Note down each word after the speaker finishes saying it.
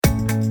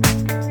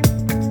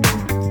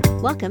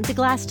Welcome to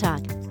Glass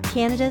Talk,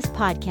 Canada's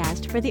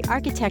podcast for the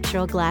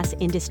architectural glass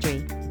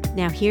industry.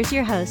 Now here's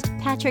your host,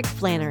 Patrick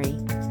Flannery.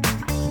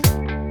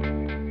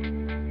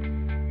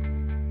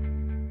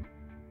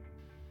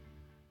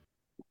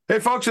 Hey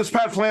folks, it's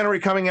Pat Flannery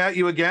coming at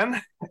you again.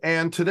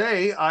 And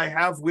today I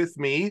have with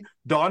me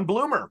Dawn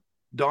Bloomer.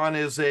 Dawn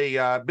is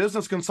a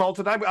business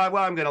consultant. I'm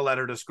going to let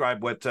her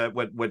describe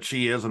what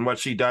she is and what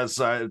she does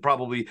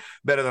probably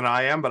better than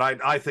I am, but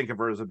I think of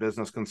her as a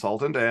business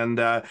consultant.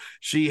 And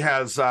she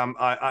has,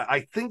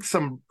 I think,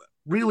 some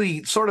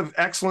really sort of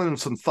excellent and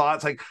some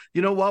thoughts, like,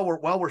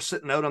 while we're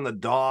sitting out on the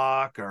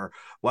dock or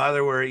while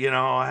we're,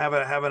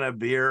 having a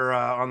beer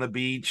on the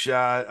beach,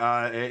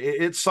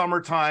 it's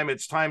summertime.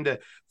 It's time to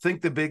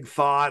think the big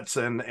thoughts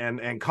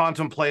and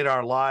contemplate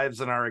our lives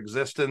and our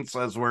existence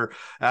as we're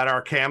at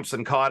our camps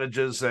and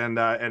cottages.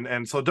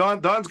 And so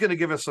Dawn's going to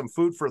give us some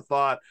food for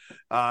thought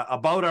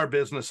about our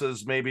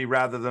businesses, maybe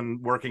rather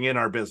than working in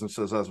our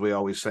businesses, as we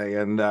always say.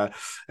 And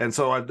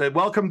so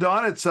welcome,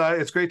 Dawn.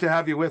 It's great to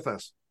have you with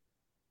us.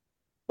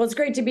 Well, it's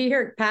great to be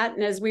here, Pat.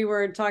 And as we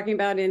were talking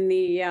about in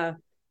the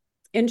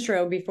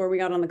intro before we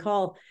got on the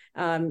call,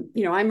 I'm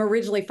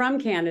originally from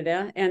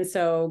Canada. And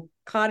so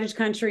cottage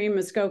country,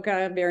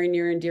 Muskoka, very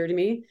near and dear to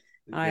me.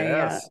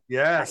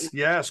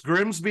 Yes.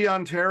 Grimsby,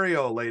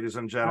 Ontario, ladies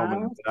and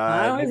gentlemen.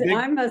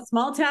 I'm a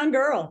small town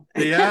girl.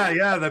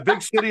 The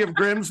big city of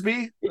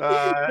Grimsby,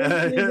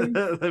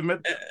 the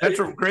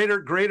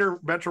greater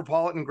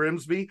metropolitan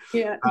Grimsby.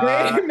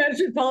 Greater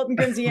metropolitan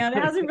Grimsby. Yeah, it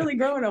hasn't really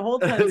grown a whole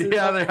ton.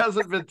 There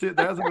hasn't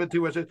been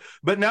too much.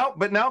 But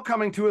now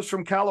coming to us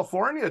from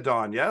California,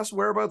 Dawn. Yes,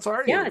 whereabouts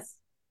are you? Yes.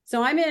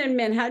 So I'm in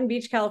Manhattan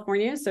Beach,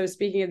 California. So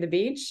speaking of the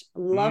beach,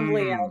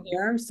 lovely out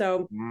here.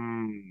 So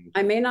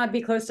I may not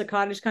be close to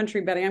cottage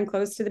country, but I am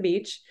close to the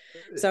beach.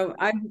 So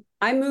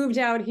I moved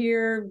out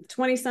here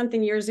 20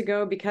 something years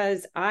ago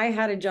because I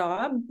had a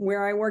job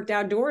where I worked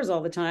outdoors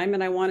all the time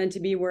and I wanted to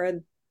be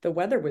where the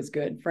weather was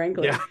good,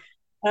 frankly. Yeah.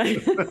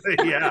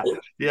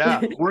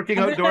 Working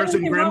outdoors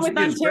in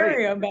Grimsby is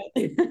Ontario,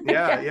 great.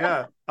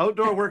 But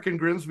outdoor work in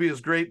Grimsby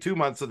is great 2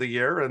 months of the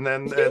year, and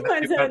then 2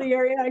 months out of the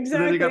year, yeah, exactly.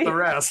 And then you got the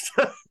rest.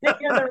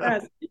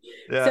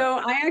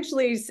 So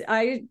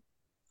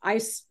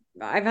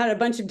I've had a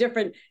bunch of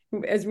different,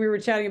 as we were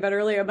chatting about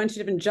earlier, a bunch of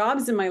different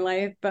jobs in my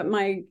life, but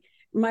my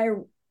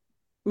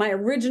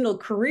original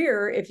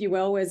career, if you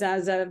will, was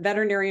as a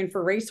veterinarian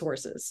for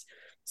racehorses.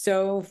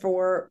 So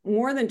for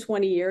more than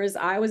 20 years,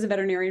 I was a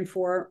veterinarian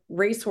for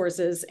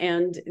racehorses,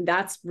 and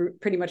that's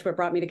pretty much what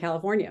brought me to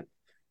California.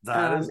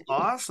 That is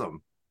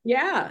awesome.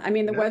 Yeah. I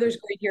mean, the weather's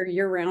great here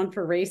year round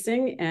for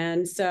racing.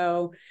 And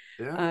so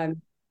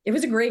it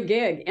was a great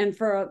gig. And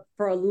for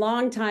a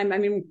long time, I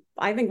mean,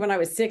 I think when I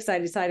was 6, I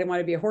decided I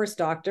wanted to be a horse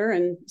doctor.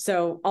 And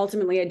so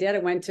ultimately I did. I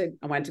went to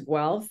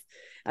Guelph,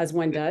 as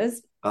one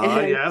does.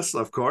 Yes,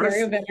 of course.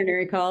 Ontario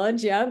Veterinary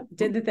College. Yeah.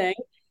 Did the thing.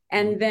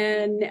 And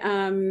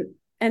then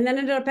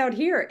ended up out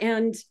here.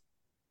 And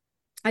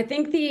I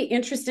think the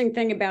interesting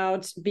thing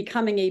about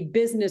becoming a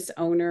business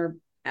owner,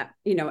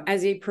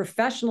 as a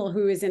professional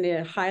who is in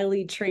a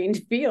highly trained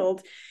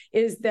field,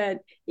 is that,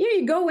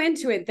 you go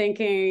into it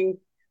thinking,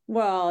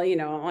 well,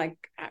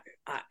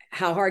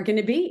 how hard can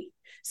it be?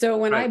 So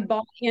when I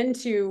bought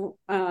into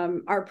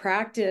our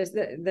practice,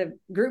 the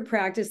group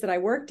practice that I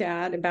worked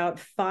at about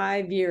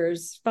 5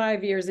 years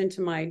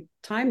into my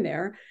time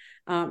there,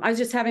 I was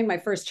just having my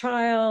first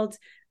child.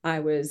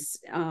 I was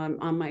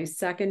on my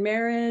second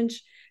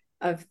marriage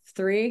of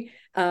 3.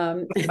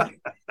 That's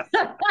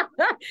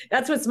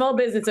what small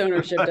business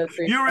ownership does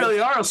for you. You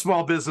really are a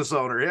small business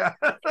owner, yeah.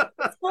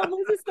 Small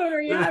business owner,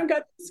 yeah. I've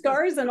got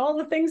scars and all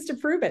the things to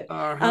prove it.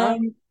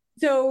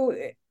 So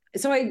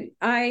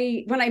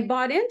I when I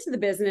bought into the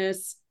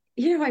business,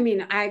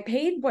 I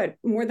paid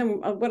more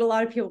than what a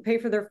lot of people pay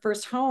for their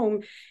first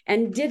home,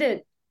 and did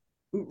it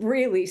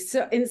really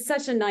so in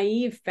such a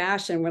naive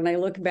fashion. When I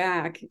look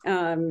back,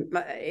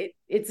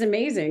 it's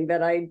amazing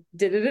that I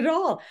did it at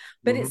all,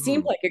 but it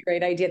seemed like a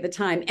great idea at the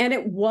time. And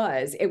it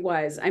was,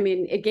 I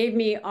mean, it gave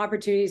me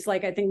opportunities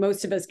like I think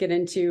most of us get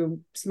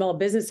into small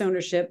business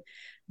ownership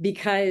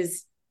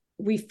because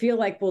we feel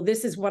like, well,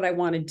 this is what I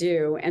want to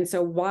do. And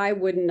so why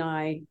wouldn't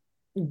I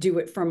do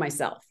it for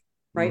myself?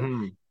 Right.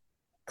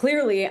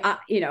 Clearly,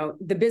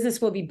 the business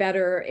will be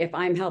better if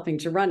I'm helping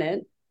to run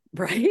it.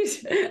 Right.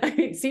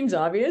 It seems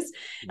obvious,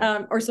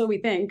 or so we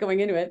think going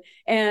into it.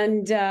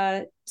 And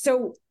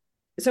so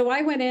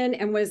I went in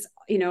and was,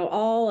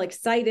 all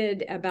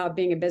excited about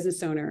being a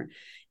business owner.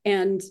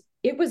 And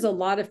it was a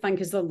lot of fun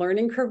because the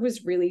learning curve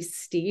was really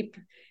steep.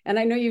 And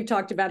I know you've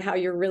talked about how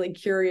you're really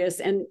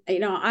curious. And,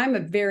 I'm a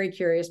very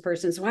curious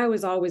person. So I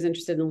was always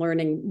interested in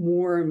learning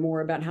more and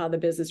more about how the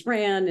business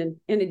ran. And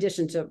in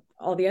addition to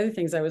all the other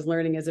things I was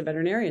learning as a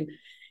veterinarian.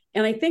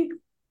 And I think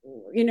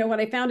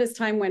what I found as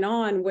time went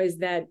on was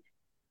that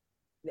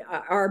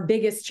our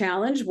biggest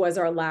challenge was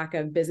our lack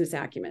of business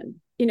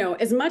acumen.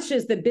 As much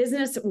as the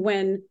business,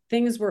 when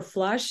things were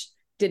flush,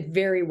 did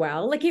very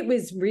well, like it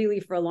was really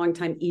for a long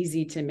time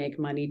easy to make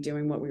money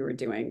doing what we were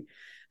doing.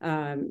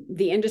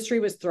 The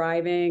industry was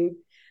thriving.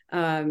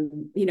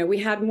 We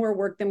had more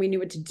work than we knew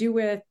what to do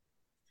with.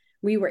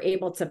 We were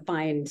able to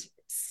find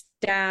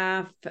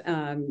staff.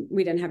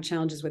 We didn't have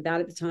challenges with that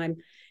at the time.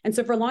 And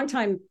so for a long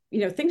time,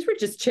 things were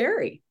just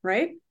cherry,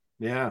 right?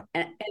 Yeah.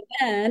 And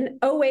then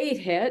 2008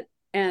 hit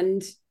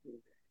and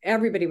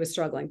everybody was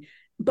struggling.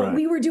 But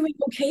we were doing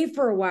okay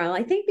for a while.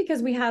 I think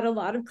because we had a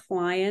lot of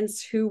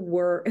clients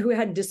who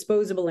had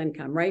disposable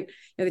income, right?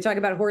 They talk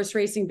about horse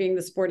racing being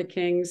the sport of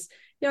kings.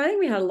 I think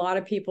we had a lot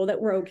of people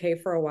that were okay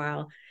for a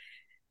while.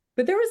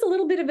 But there was a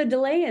little bit of a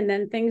delay, and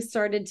then things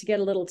started to get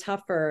a little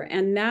tougher.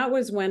 And that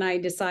was when I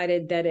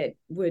decided that it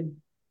would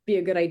be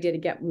a good idea to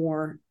get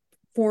more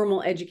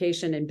formal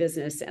education in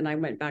business. And I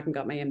went back and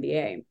got my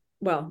MBA.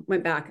 Well,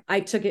 I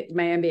took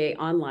my MBA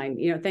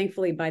online.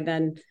 Thankfully by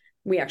then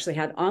we actually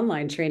had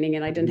online training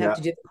and I didn't have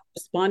to do the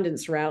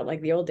correspondence route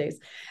like the old days,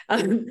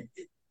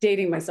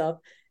 dating myself.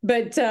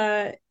 But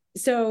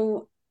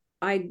so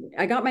I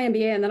got my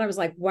MBA, and then I was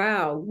like,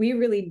 wow, we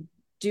really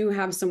do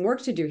have some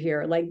work to do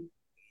here. Like,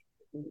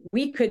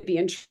 we could be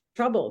in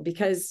trouble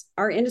because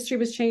our industry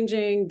was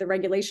changing, the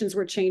regulations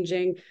were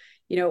changing,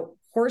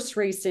 horse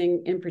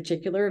racing in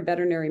particular,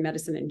 veterinary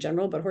medicine in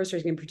general, but horse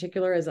racing in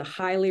particular is a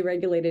highly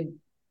regulated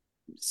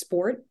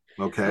sport.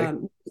 Okay.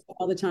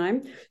 All the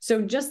time.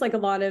 So just like a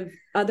lot of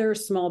other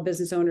small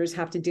business owners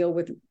have to deal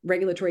with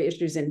regulatory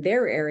issues in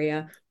their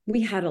area,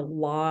 we had a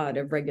lot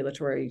of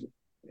regulatory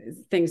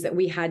things that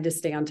we had to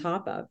stay on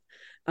top of.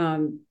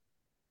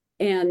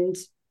 And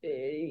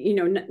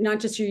not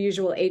just your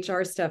usual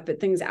HR stuff,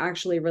 but things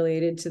actually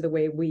related to the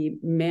way we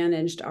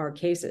managed our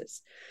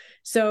cases.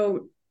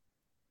 So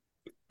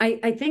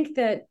I think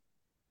that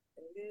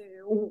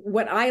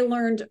what I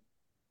learned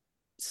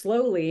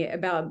slowly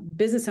about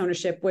business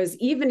ownership was,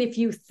 even if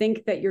you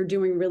think that you're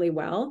doing really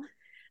well,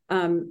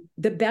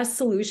 the best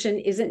solution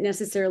isn't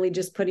necessarily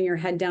just putting your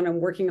head down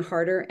and working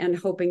harder and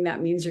hoping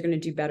that means you're going to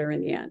do better in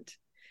the end.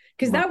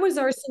 Because that was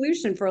our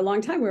solution for a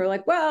long time. We were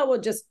like, well,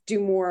 we'll just do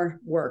more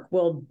work.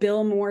 We'll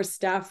bill more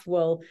stuff.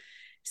 We'll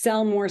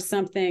sell more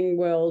something.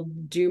 We'll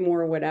do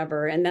more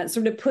whatever. And that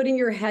sort of putting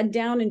your head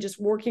down and just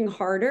working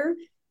harder,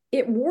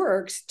 it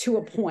works to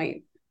a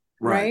point,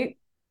 right?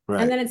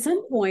 And then at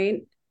some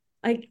point,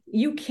 like,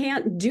 you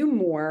can't do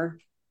more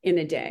in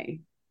a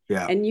day.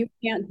 Yeah. And you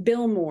can't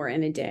bill more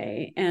in a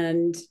day.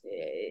 And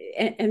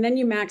then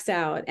you max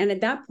out. And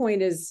at that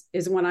point is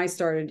when I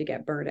started to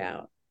get burnt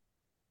out.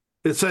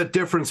 It's that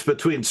difference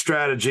between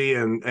strategy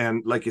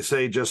and like you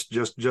say,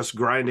 just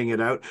grinding it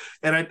out.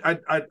 And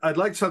I'd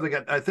like something.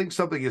 I think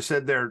something you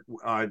said there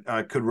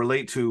could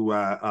relate to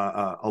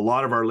a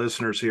lot of our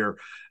listeners here.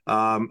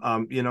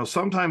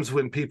 Sometimes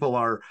when people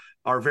are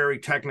very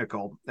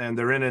technical and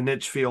they're in a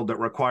niche field that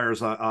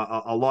requires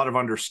a lot of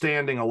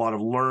understanding, a lot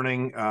of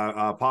learning,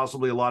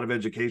 possibly a lot of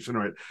education,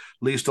 or at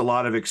least a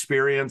lot of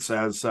experience,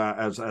 as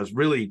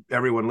really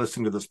everyone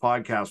listening to this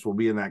podcast will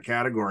be in that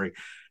category.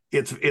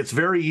 It's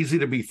very easy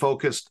to be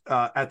focused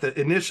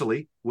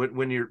initially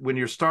when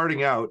you're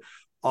starting out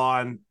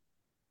on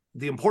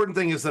the important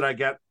thing is that I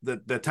get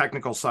the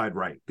technical side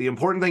right. The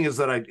important thing is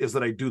that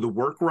I do the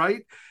work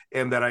right,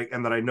 and that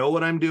I know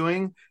what I'm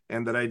doing,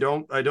 and that I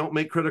don't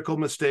make critical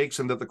mistakes,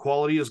 and that the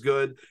quality is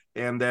good,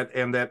 and that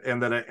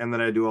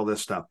I do all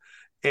this stuff.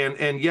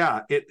 And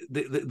yeah,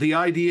 the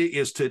idea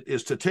is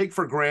to take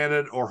for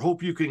granted or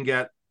hope you can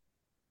get,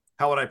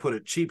 how would I put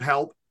it, cheap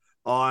help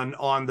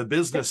on the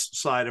business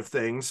side of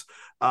things,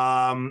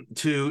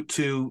 to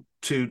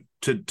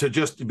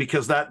just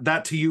because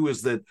that to you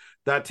is the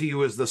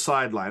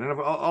sideline, and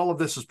all of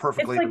this is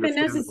perfectly. It's like the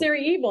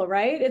necessary evil,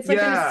 right? It's like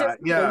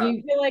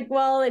you feel like,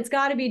 well, it's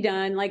got to be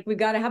done. Like, we've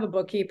got to have a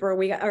bookkeeper,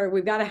 we've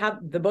got to have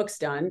the books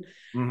done.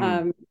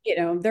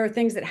 Mm-hmm. There are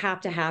things that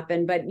have to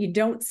happen, but you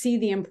don't see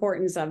the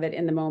importance of it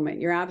in the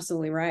moment. You're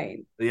absolutely right.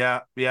 Yeah.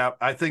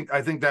 I think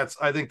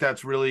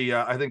that's really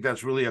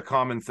a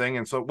common thing,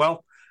 and so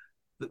well.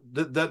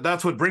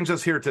 That's what brings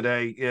us here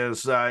today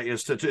is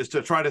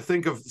to try to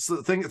think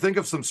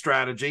of some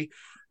strategy,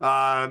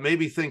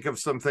 maybe think of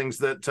some things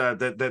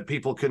that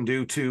people can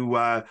do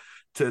to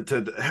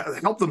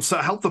help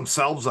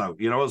themselves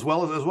out, as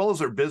well as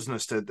their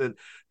business,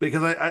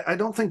 because I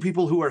don't think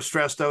people who are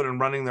stressed out and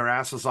running their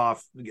asses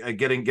off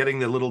getting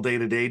the little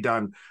day-to-day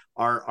done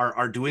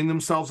are doing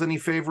themselves any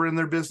favor in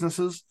their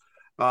businesses.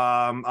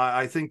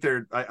 I think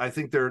they're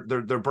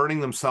burning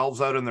themselves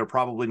out, and they're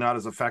probably not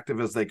as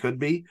effective as they could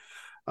be.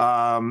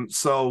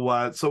 So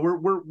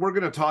we're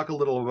going to talk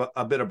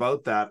a bit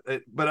about that.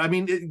 But I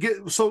mean,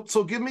 give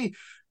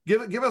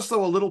us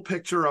though a little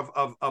picture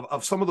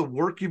of some of the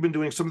work you've been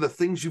doing, some of the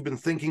things you've been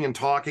thinking and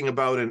talking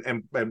about,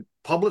 and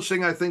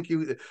publishing. I think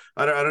you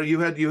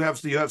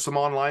have some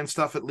online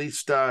stuff at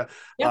least out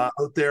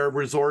there,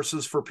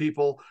 resources for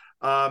people.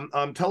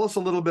 Tell us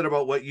a little bit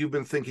about what you've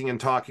been thinking and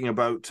talking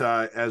about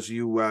as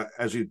you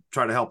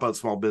try to help out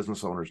small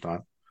business owners,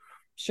 Don.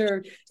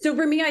 Sure. So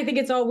for me, I think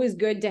it's always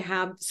good to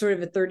have sort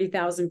of a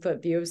 30,000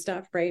 foot view of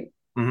stuff, right?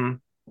 Mm-hmm.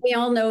 We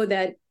all know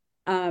that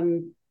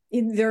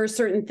there are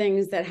certain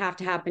things that have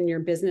to happen in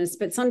your business,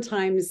 but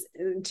sometimes,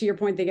 to your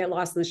point, they get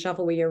lost in the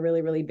shuffle when you're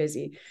really, really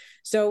busy.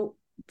 So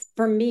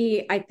for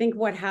me, I think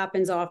what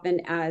happens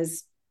often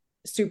as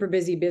super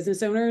busy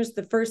business owners,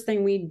 the first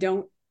thing we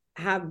don't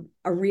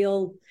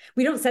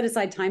set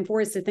aside time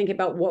for is to think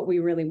about what we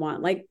really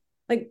want. Like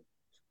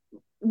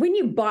when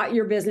you bought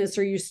your business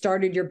or you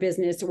started your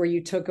business or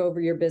you took over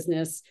your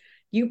business,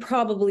 you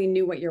probably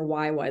knew what your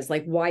why was,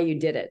 like why you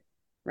did it,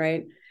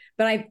 right?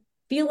 But I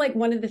feel like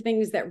one of the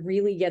things that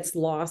really gets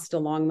lost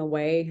along the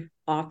way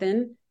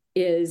often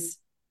is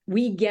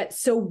we get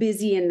so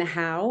busy in the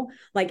how,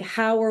 like,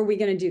 how are we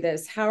going to do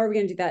this? How are we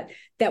going to do that?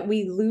 That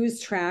we lose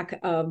track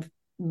of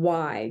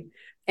why.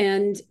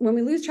 And when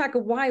we lose track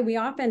of why, we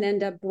often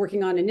end up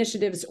working on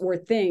initiatives or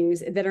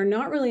things that are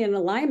not really in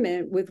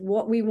alignment with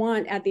what we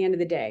want at the end of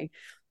the day.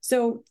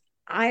 So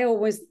I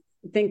always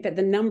think that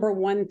the number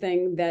one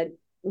thing that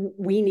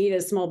we need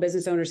as small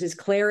business owners is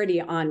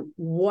clarity on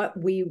what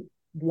we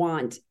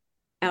want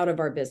out of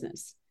our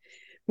business.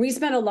 We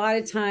spend a lot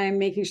of time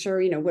making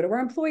sure, what do our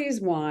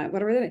employees want?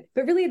 But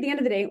really at the end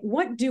of the day,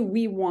 what do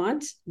we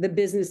want the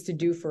business to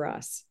do for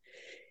us?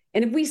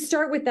 And if we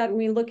start with that and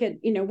we look at,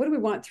 what do we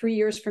want 3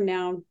 years from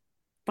now,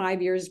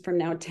 5 years from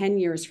now, 10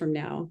 years from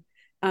now?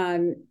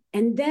 And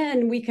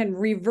then we can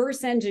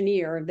reverse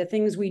engineer the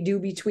things we do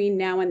between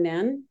now and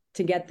then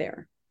to get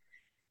there.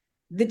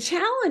 The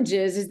challenge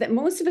is that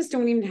most of us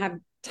don't even have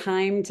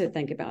time to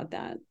think about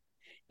that.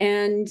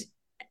 And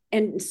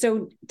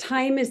so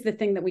time is the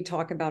thing that we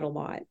talk about a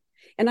lot.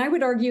 And I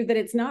would argue that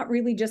it's not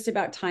really just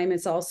about time,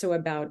 it's also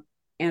about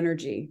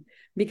energy.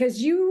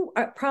 Because you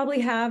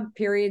probably have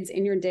periods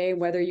in your day,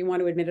 whether you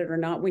want to admit it or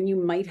not, when you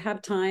might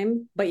have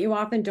time, but you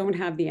often don't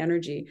have the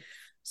energy.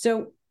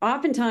 So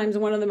oftentimes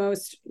one of the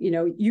most,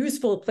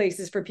 useful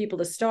places for people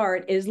to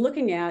start is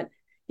looking at,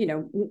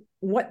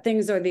 what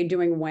things are they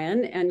doing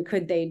when, and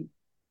could they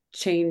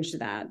change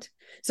that?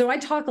 So I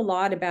talk a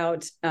lot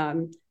about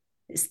one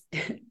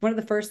of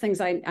the first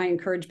things I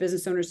encourage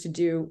business owners to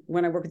do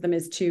when I work with them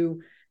is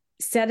to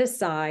set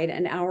aside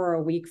an hour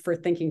a week for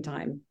thinking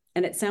time.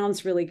 And it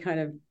sounds really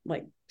kind of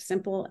like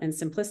simple and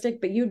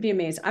simplistic, but you'd be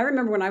amazed. I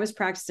remember when I was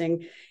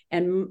practicing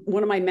and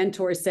one of my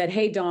mentors said,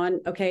 "Hey, Dawn,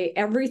 okay,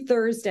 every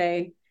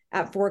Thursday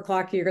at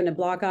 4:00, you're going to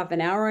block off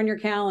an hour on your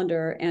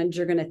calendar and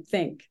you're going to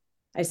think."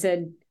 I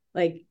said,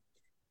 like,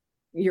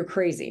 "You're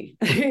crazy."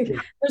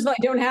 First of all,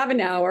 I don't have an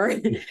hour.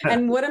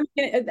 And what I'm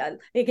going to,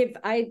 like, if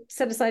I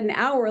set aside an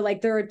hour, like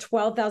there are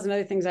 12,000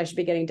 other things I should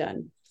be getting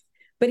done.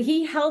 But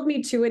he held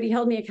me to it. He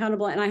held me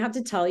accountable. And I have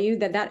to tell you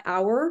that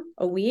hour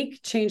a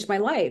week changed my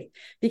life,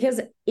 because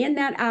in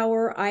that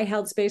hour, I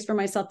held space for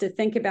myself to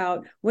think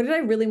about, what did I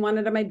really want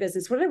out of my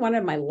business? What did I want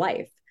out of my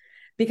life?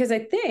 Because I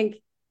think,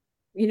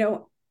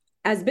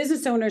 as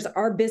business owners,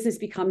 our business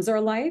becomes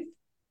our life.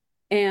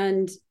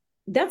 And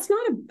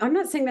I'm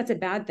not saying that's a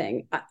bad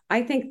thing.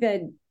 I think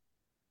that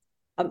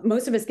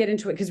most of us get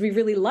into it because we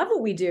really love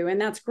what we do,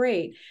 and that's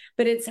great.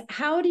 But it's,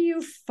 how do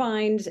you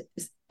find,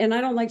 and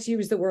I don't like to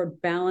use the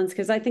word balance,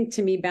 because I think,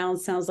 to me,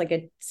 balance sounds like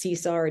a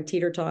seesaw or a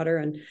teeter-totter,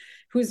 and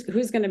who's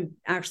going to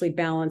actually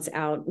balance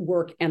out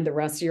work and the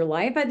rest of your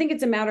life? I think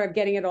it's a matter of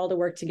getting it all to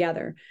work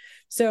together.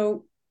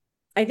 So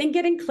I think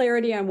getting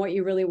clarity on what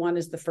you really want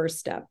is the first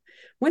step.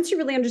 Once you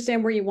really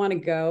understand where you want to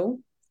go,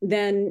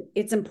 then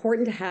it's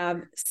important to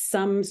have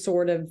some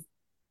sort of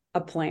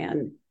a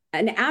plan,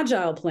 an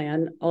agile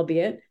plan,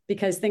 albeit,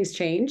 because things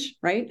change,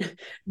 right?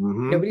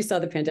 Mm-hmm. Nobody saw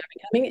the pandemic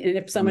coming. And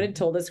if someone had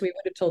told us, we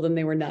would have told them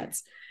they were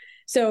nuts.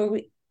 So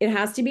it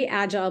has to be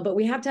agile, but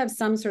we have to have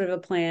some sort of a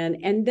plan.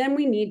 And then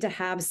we need to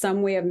have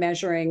some way of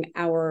measuring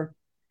our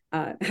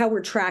how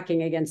we're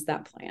tracking against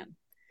that plan.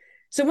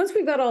 So once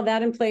we've got all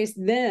that in place,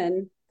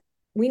 then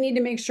we need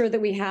to make sure that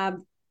we have,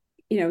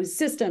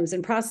 systems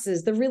and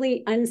processes, the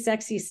really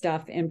unsexy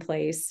stuff in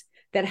place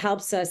that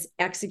helps us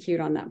execute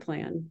on that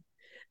plan.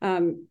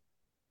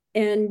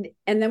 And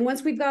then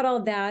once we've got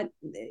all that,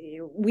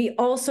 we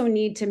also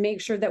need to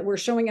make sure that we're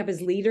showing up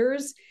as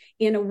leaders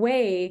in a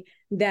way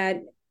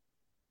that,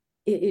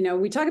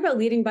 we talk about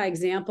leading by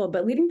example,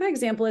 but leading by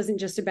example isn't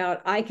just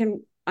about,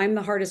 I'm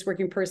the hardest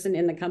working person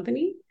in the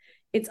company.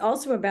 It's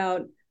also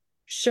about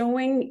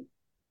showing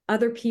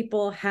other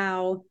people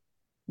how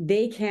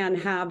they can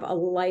have a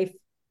life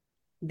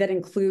that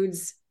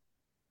includes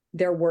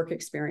their work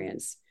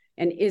experience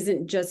and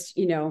isn't just,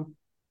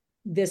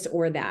 this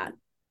or that.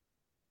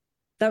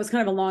 That was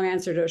kind of a long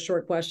answer to a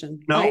short question.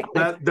 No,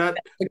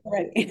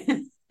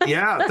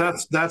 yeah,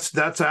 that's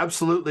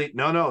absolutely,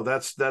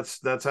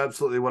 that's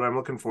absolutely what I'm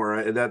looking for.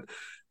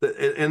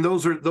 And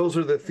those are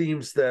the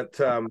themes that,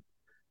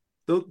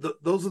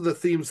 those are the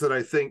themes that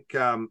I think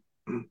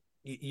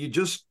you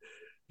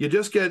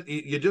just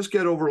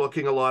get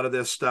overlooking a lot of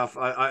this stuff.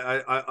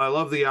 I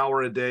love the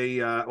hour a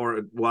day, I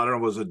don't know, it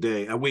was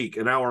a week,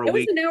 an hour a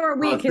week. It was an hour a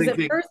week, because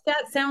at first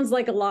that sounds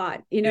like a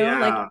lot,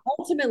 like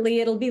ultimately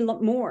it'll be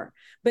more.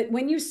 But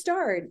when you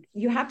start,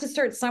 you have to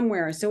start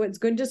somewhere. So it's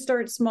good to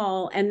start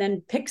small and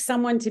then pick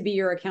someone to be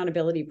your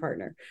accountability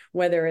partner,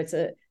 whether it's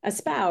a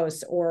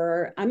spouse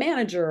or a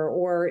manager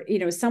or,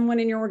 someone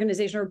in your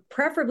organization, or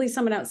preferably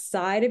someone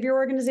outside of your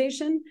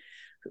organization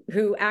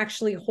who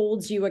actually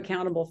holds you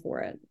accountable for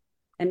it.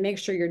 And make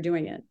sure you're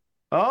doing it.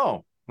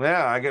 Oh,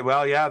 Yeah, I get.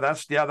 Well,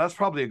 that's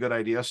probably a good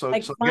idea. So,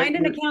 Like so find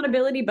an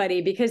accountability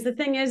buddy, because the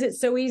thing is, it's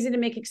so easy to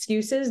make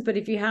excuses, but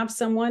if you have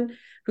someone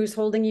who's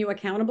holding you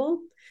accountable.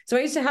 So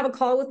I used to have a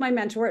call with my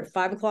mentor at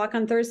 5 o'clock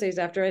on Thursdays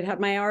after I'd had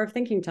my hour of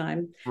thinking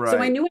time. So I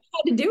right, knew I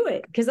had to do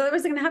it, because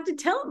otherwise I'm going to have to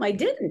tell him I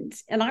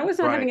didn't. And I was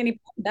not having right. any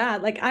problem with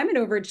that. Like, I'm an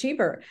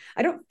overachiever.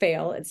 I don't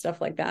fail at stuff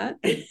like that.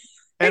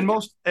 And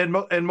most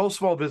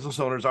small business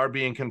owners are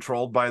being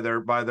controlled by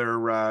their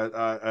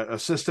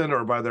assistant,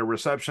 or by their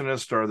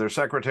receptionist, or their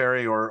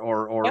secretary, or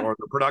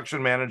the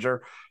production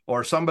manager,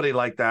 or somebody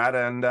like that.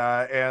 And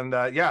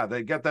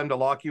they get them to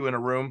lock you in a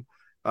room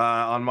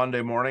on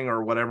Monday morning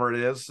or whatever it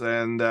is.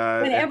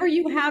 Whenever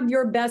you have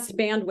your best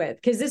bandwidth,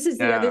 because this is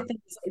the Yeah, other thing.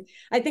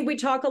 I think we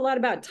talk a lot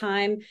about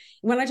time.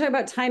 When I talk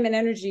about time and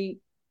energy,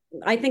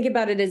 I think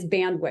about it as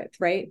bandwidth,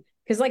 right?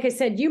 Because like I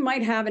said, you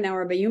might have an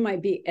hour, but you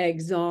might be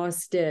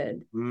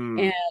exhausted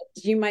and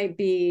you might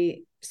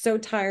be so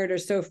tired or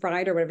so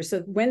fried or whatever.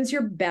 So when's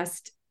your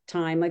best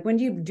time? Like, when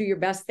do you do your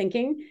best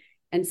thinking,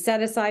 and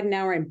set aside an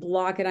hour and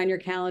block it on your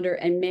calendar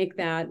and make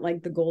that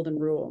like the golden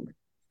rule?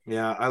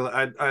 yeah,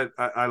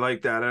 I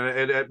like that,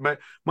 and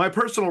my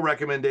personal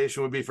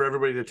recommendation would be for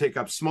everybody to take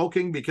up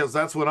smoking, because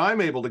that's when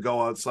I'm able to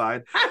go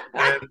outside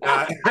and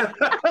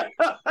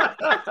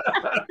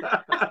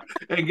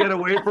and get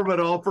away from it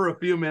all for a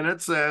few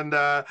minutes, and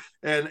have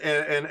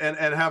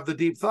the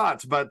deep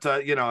thoughts. But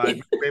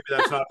maybe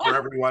that's not for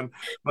everyone.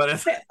 But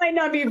It might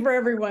not be for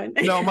everyone.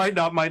 no, might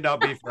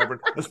not be for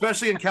everyone,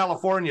 especially in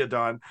California,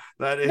 Don.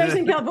 That is, Especially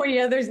in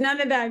California, there's none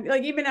of that.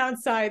 Like, even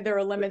outside, there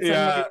are limits on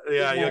what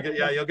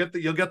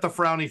you'll get the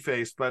frowny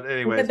face. But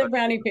anyways, get the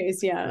brownie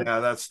face. Yeah.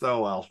 yeah,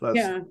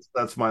 Yeah.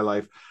 that's my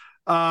life.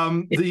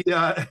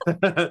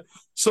 The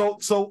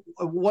so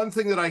one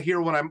thing that I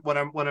hear when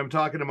I'm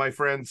talking to my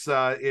friends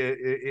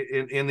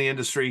in the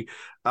industry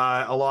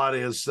a lot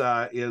is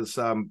I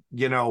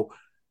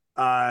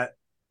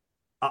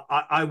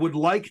would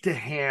like to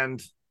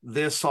hand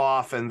this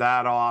off and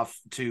that off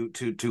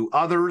to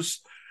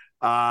others.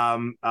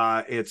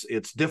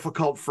 It's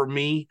difficult for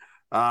me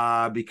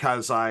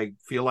because I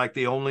feel like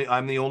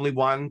I'm the only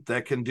one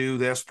that can do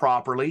this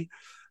properly.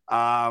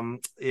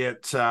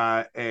 It's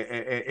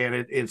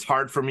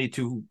hard for me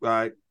to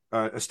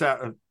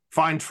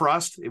find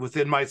trust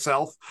within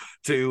myself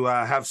to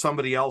have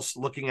somebody else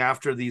looking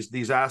after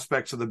these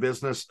aspects of the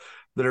business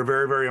that are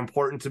very, very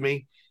important to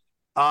me.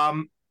 At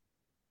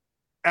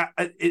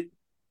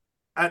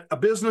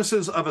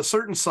businesses of a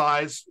certain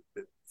size,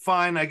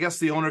 fine, I guess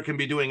the owner can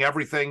be doing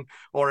everything,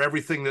 or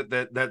everything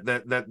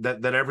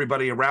that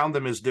everybody around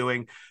them is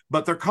doing.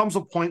 But there comes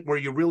a point where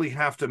you really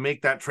have to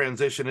make that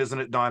transition, isn't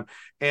it, Don?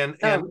 And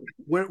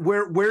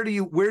where do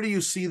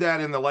you see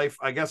that in the life?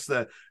 I guess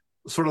the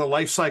sort of the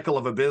life cycle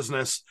of a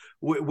business.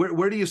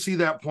 Where do you see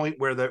that point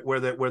where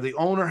the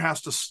owner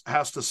has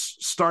to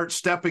start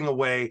stepping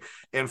away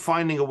and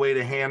finding a way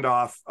to hand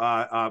off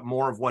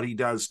more of what he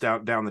does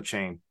down the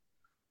chain?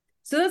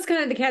 So that's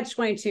kind of the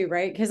catch-22,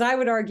 right? Because I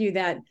would argue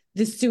that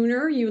the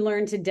sooner you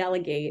learn to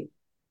delegate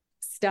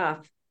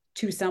stuff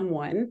to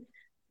someone,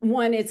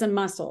 one, it's a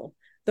muscle.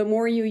 The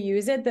more you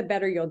use it, the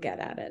better you'll get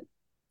at it.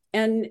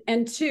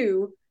 And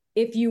two,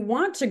 if you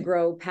want to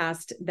grow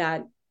past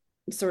that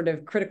sort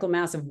of critical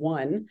mass of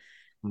one,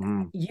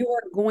 you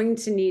are going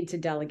to need to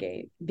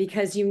delegate,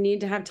 because you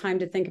need to have time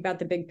to think about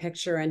the big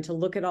picture and to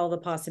look at all the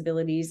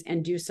possibilities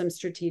and do some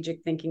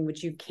strategic thinking,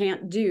 which you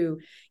can't do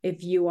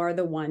if you are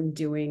the one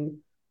doing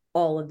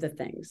all of the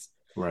things.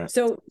 Right.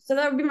 So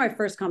that would be my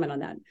first comment on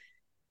that.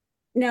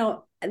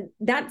 Now,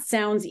 that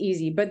sounds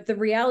easy, but the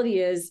reality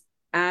is,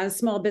 as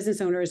small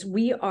business owners,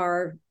 we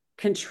are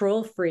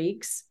control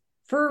freaks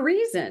for a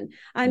reason.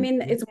 I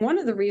mean, it's one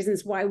of the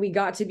reasons why we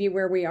got to be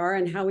where we are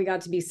and how we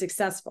got to be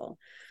successful.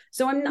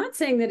 So I'm not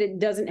saying that it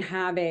doesn't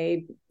have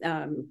a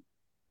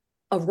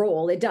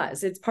role. It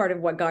does. It's part of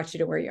what got you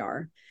to where you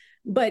are.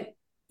 But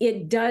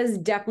it does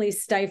definitely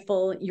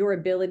stifle your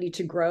ability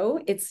to grow.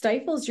 It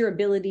stifles your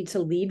ability to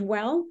lead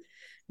well,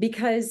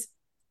 because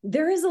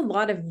there is a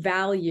lot of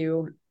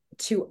value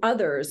to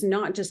others,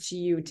 not just to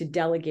you, to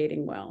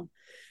delegating well.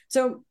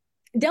 So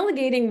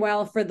delegating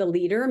well for the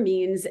leader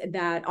means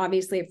that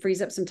obviously it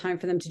frees up some time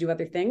for them to do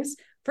other things.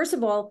 First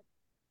of all,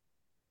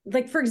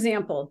 like, for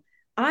example,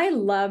 I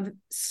love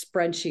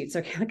spreadsheets.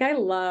 Okay. Like, I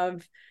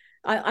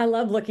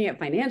love looking at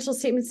financial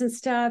statements and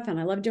stuff, and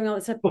I love doing all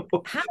that stuff.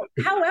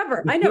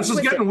 However, I know this is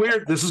getting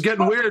weird. This is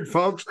getting weird,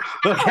 folks.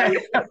 Okay.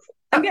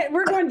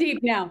 We're going deep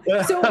now.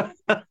 So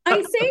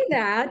I say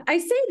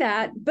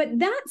that, but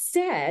that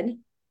said,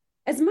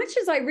 as much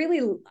as I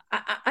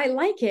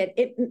like it,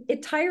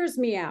 it tires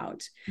me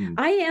out.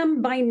 I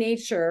am by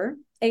nature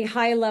a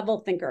high level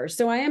thinker.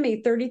 So I am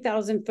a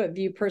 30,000 foot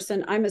view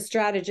person. I'm a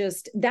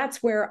strategist.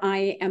 That's where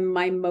I am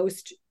my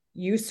most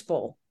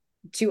useful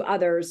to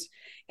others.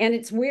 And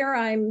it's where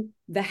I'm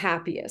the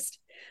happiest.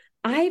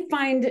 I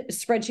find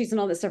spreadsheets and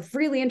all this stuff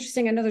really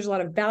interesting. I know there's a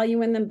lot of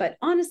value in them, but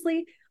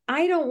honestly,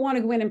 I don't want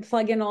to go in and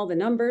plug in all the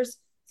numbers.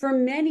 for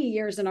many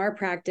years in our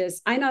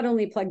practice, I not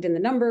only plugged in the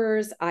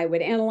numbers, I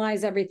would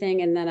analyze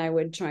everything, and then I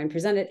would try and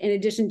present it in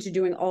addition to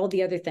doing all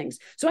the other things.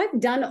 So I've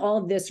done all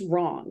of this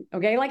wrong.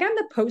 Okay. Like I'm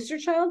the poster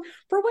child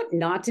for what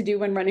not to do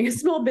when running a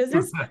small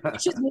business,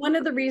 which is one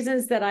of the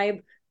reasons that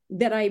I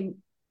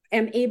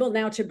am able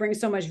now to bring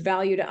so much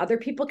value to other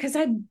people, because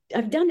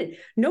I've done it.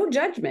 No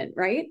judgment,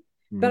 right?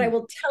 But I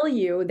will tell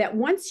you that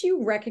once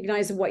you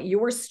recognize what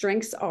your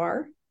strengths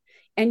are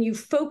and you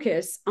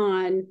focus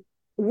on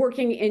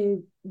working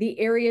in the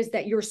areas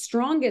that you're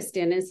strongest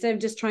in, instead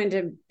of just trying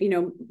to,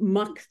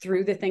 muck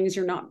through the things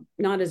you're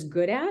not as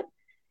good at,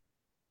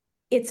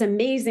 it's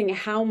amazing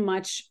how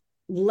much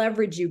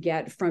leverage you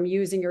get from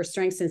using your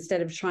strengths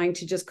instead of trying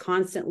to just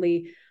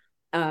constantly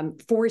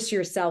force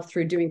yourself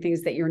through doing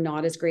things that you're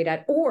not as great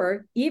at,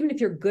 or even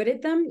if you're good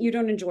at them, you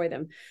don't enjoy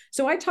them.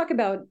 So I talk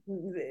about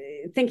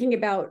thinking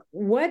about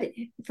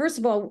first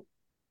of all,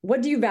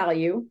 what do you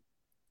value?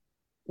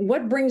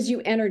 What brings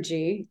you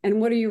energy?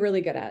 And what are you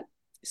really good at?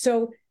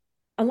 So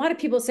a lot of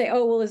people say,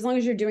 oh, well, as long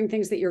as you're doing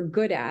things that you're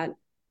good at,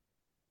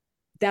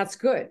 that's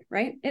good,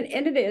 right?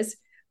 And it is.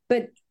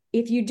 But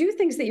if you do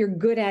things that you're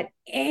good at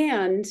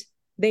and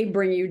they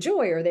bring you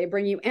joy or they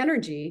bring you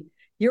energy,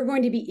 you're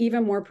going to be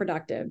even more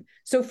productive.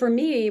 So for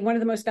me, one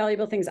of the most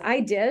valuable things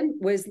I did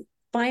was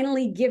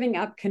finally giving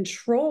up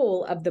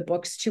control of the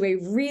books to a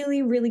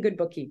really, really good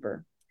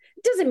bookkeeper.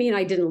 It doesn't mean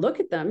I didn't look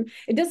at them.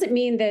 It doesn't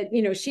mean that,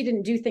 she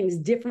didn't do things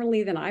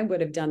differently than I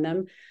would have done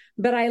them.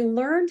 But I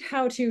learned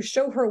how to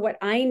show her what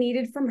I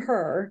needed from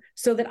her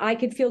so that I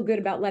could feel good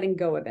about letting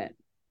go of it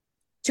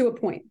to a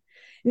point.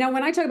 Now,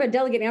 when I talk about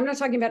delegating, I'm not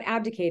talking about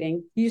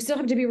abdicating. You still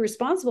have to be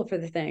responsible for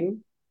the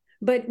thing.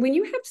 But when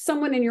you have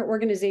someone in your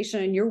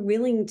organization and you're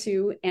willing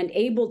to and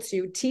able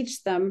to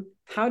teach them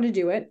how to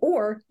do it,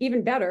 or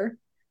even better,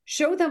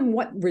 show them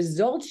what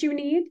results you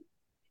need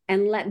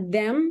and let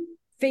them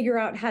figure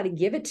out how to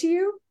give it to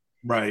you.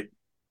 Right.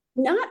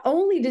 Not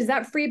only does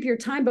that free up your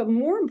time, but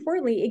more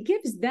importantly, it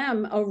gives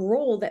them a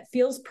role that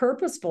feels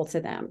purposeful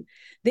to them.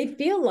 They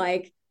feel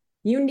like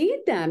you need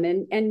them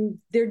and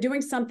they're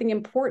doing something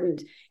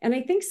important. And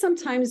I think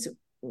sometimes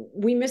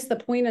we miss the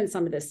point on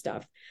some of this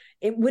stuff.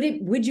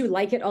 Would you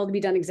like it all to be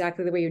done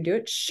exactly the way you do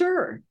it?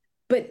 Sure.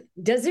 But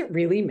does it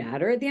really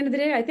matter at the end of the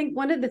day? I think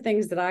one of the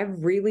things that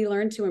I've really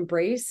learned to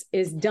embrace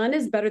is done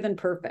is better than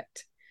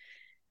perfect.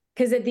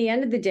 Because at the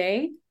end of the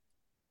day,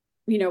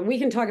 we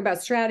can talk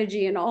about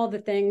strategy and all the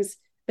things,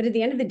 but at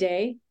the end of the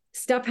day,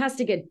 stuff has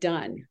to get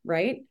done,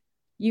 right?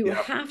 You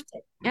have to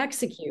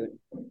execute.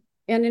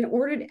 And in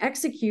order to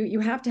execute,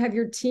 you have to have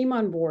your team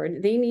on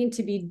board. They need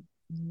to be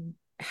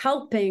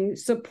helping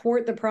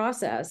support the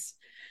process.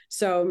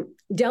 So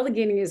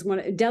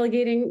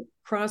delegating,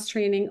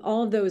 cross-training,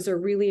 all of those are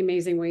really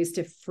amazing ways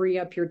to free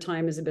up your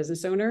time as a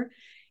business owner.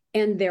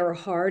 And they're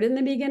hard in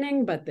the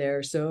beginning, but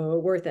they're so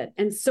worth it.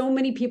 And so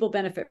many people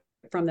benefit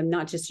from them,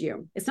 not just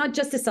you. It's not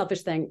just a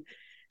selfish thing.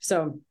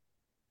 So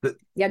don't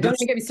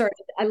even get me started.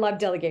 I love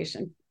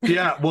delegation.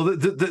 Yeah, well,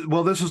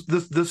 this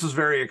is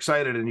very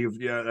exciting,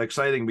 and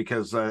exciting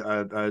because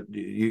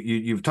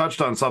you've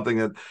touched on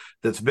something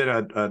that's been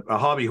a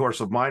hobby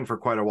horse of mine for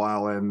quite a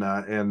while,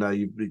 and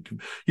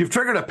you've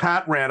triggered a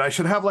Pat rant. I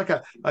should have a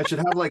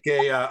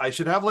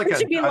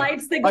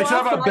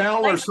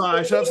bell or something.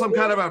 I should have some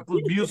kind of a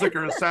music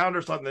or a sound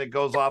or something that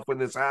goes off when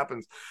this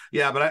happens.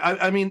 Yeah, but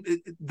I mean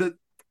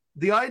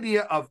the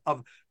idea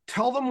of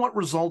tell them what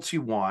results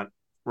you want,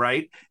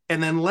 right,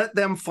 and then let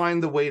them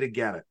find the way to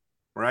get it,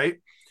 right.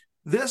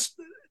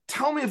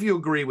 Tell me if you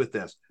agree with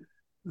this.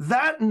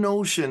 That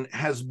notion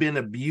has been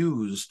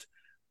abused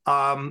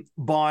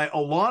by a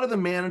lot of the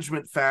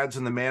management fads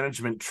and the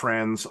management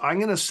trends. I'm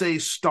going to say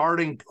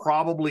starting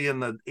probably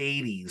in the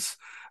 80s,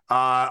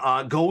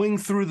 going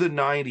through the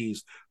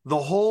 90s. The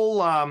whole,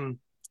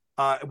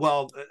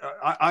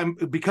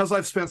 because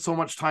I've spent so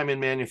much time in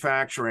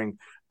manufacturing.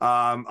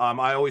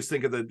 I always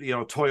think of the,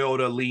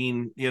 Toyota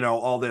lean,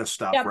 all this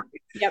stuff. Yep. Right?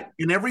 Yep.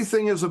 And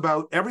everything is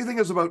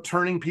about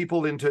turning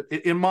people into,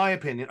 in my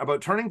opinion,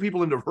 about turning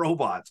people into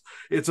robots.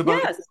 It's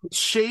about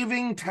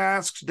shaving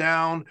tasks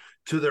down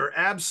to their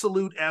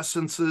absolute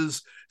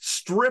essences,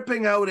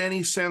 stripping out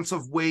any sense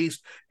of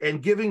waste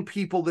and giving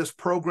people this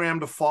program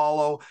to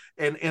follow.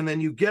 And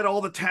then you get all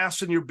the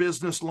tasks in your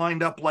business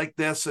lined up like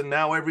this. And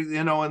now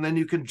and then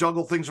you can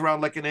juggle things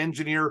around like an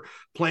engineer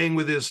playing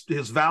with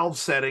his valve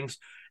settings.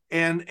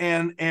 And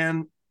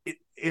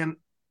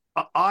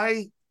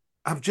I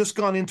have just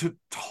gone into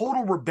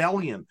total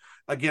rebellion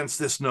against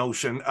this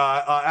notion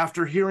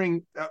after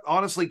hearing,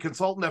 honestly,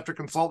 consultant after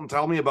consultant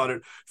tell me about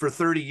it for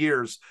 30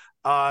 years.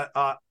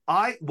 What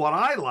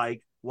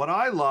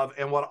I love,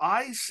 and what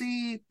I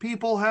see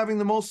people having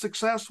the most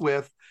success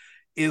with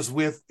is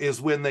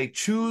when they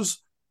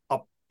choose a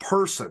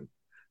person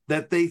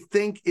that they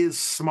think is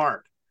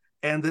smart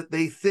and that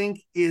they think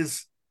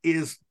is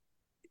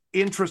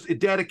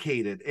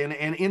dedicated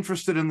and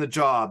interested in the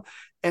job,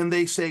 and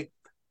they say,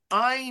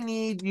 I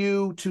need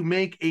you to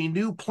make a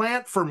new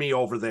plant for me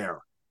over there.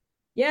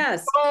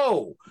 Yes.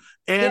 Go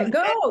Yeah. and,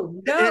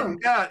 Go.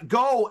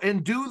 go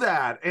and do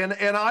that. And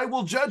I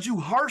will judge you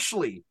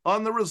harshly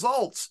on the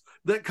results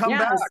that come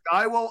back. Yes.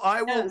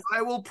 Yes.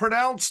 I will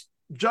pronounce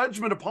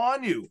judgment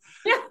upon you.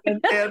 Yeah.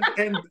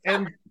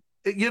 And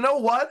you know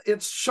what?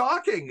 It's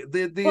shocking.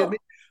 Well,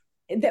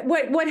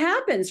 what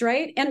happens,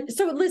 right? And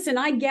so listen,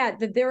 I get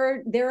that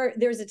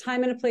there's a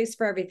time and a place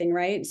for everything,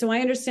 right? So I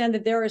understand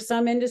that there are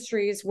some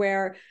industries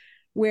where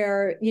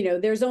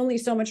there's only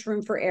so much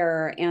room for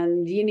error,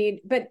 and you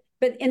need, but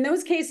in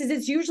those cases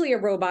it's usually a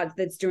robot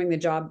that's doing the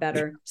job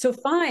better. So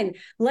fine,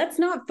 let's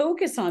not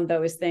focus on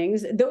those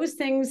things.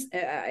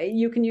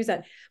 You can use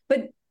that.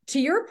 But to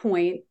your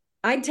point,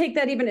 I'd take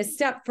that even a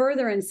step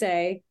further and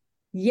say,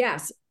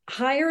 yes,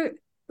 hire,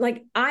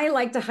 like, I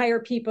like to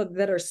hire people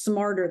that are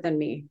smarter than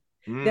me,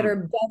 that are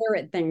better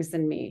at things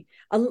than me.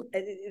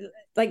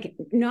 Like,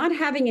 not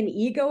having an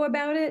ego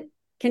about it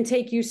can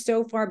take you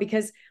so far,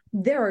 because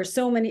there are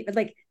so many,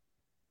 like,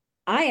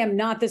 I am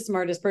not the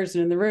smartest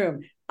person in the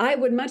room. I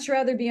would much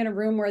rather be in a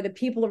room where the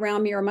people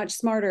around me are much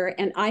smarter,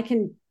 and I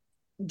can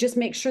just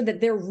make sure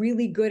that they're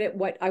really good at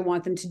what I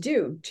want them to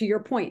do, to your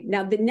point.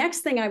 Now, the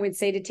next thing I would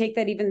say, to take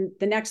that even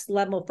the next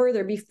level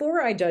further,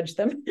 before I judge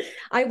them,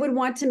 I would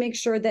want to make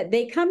sure that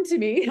they come to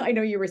me. I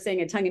know you were saying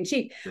it tongue in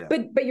cheek,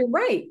 but you're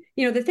right.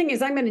 The thing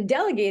is, I'm going to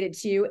delegate it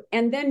to you,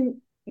 and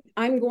then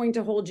I'm going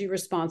to hold you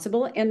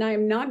responsible, and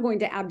I'm not going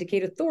to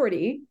abdicate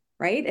authority,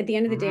 right? At the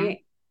end of the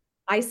day,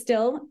 I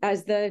still,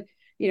 as the,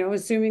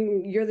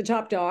 assuming you're the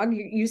top dog,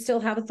 you still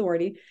have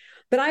authority.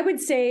 But I would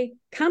say,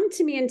 come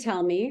to me and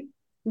tell me,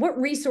 what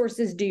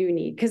resources do you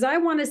need? Because I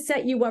want to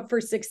set you up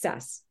for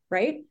success,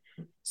 right?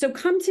 So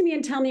come to me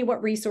and tell me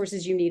what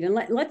resources you need. And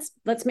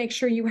let's make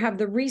sure you have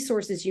the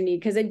resources you need,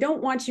 because I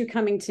don't want you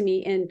coming to me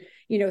in,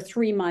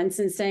 3 months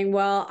and saying,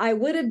 well, I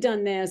would have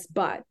done this,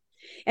 but.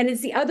 And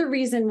it's the other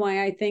reason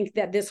why I think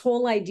that this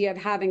whole idea of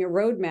having a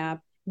roadmap,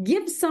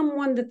 give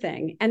someone the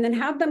thing and then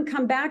have them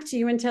come back to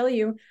you and tell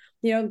you,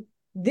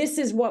 this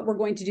is what we're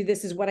going to do.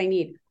 This is what I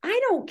need. I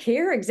don't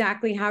care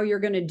exactly how you're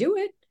going to do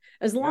it.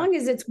 As long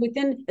as it's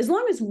as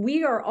long as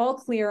we are all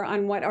clear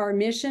on what our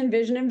mission,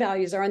 vision, and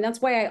values are. And that's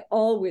why I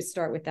always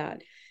start with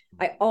that.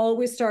 I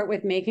always start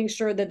with making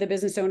sure that the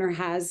business owner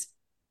has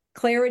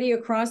clarity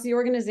across the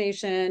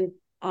organization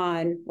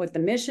on what the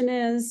mission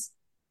is,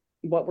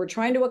 what we're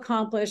trying to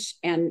accomplish,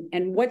 and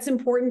what's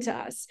important to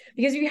us.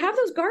 Because if you have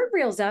those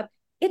guardrails up,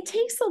 it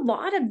takes a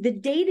lot of the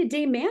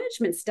day-to-day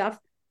management stuff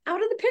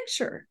out of the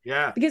picture.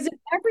 Yeah. Because if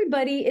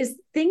everybody is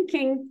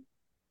thinking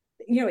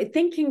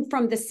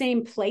from the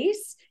same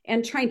place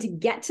and trying to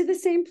get to the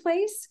same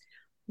place,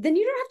 then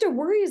you don't have to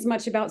worry as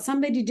much about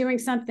somebody doing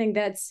something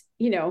that's,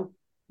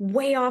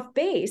 way off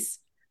base,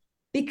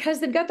 because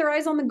they've got their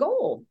eyes on the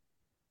goal.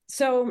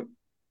 So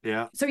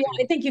I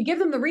think you give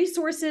them the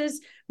resources,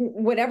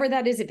 whatever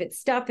that is, if it's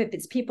stuff, if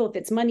it's people, if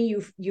it's money,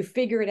 you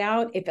figure it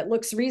out. If it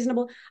looks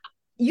reasonable,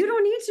 you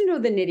don't need to know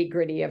the nitty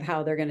gritty of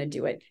how they're going to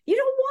do it. You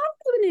don't want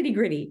the nitty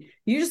gritty.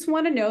 You just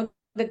want to know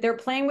that they're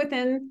playing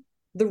within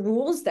the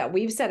rules that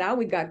we've set out.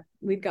 We've got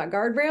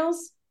guardrails.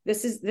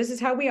 This is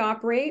how we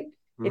operate.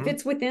 If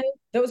it's within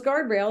those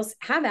guardrails,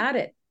 have at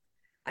it.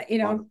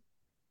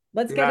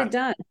 Let's get it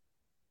done.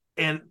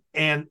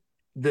 And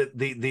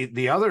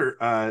the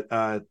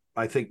other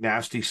I think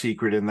nasty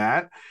secret in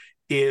that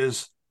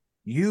is,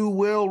 you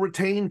will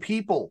retain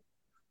people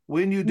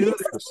when you do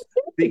this,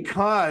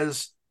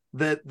 because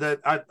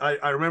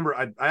I remember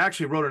I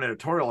actually wrote an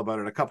editorial about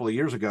it a couple of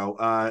years ago.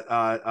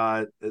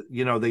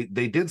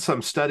 They did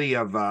some study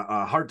of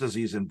heart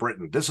disease in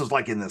Britain. This was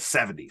like in the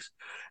 70s,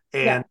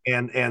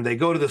 and they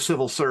go to the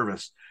civil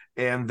service,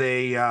 and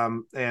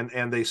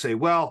they say,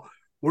 well,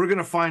 we're going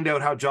to find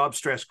out how job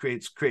stress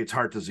creates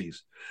heart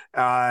disease,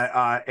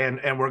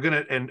 and we're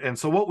going to and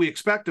so what we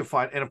expect to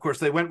find. And of course,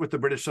 they went with the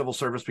British civil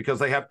service because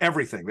they have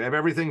everything. They have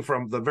everything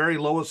from the very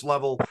lowest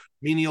level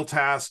menial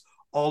tasks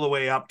all the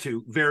way up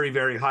to very,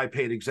 very high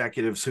paid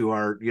executives who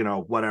are,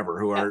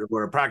 who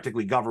are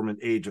practically government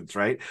agents,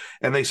 right?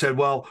 And they said,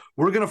 well,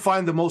 we're going to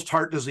find the most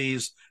heart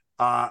disease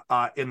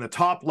in the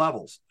top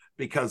levels,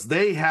 because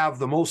they have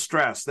the most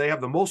stress, they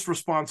have the most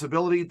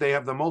responsibility, they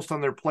have the most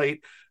on their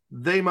plate.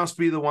 They must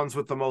be the ones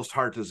with the most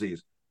heart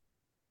disease.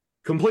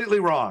 Completely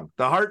wrong.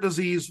 The heart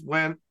disease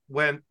went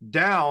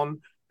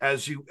down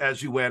as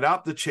you went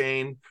up the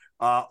chain,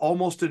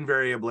 almost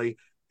invariably.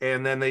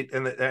 And then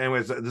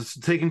anyways, this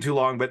is taking too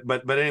long,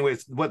 but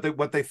anyways,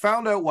 what they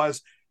found out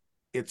was,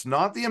 it's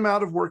not the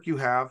amount of work you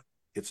have,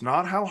 it's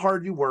not how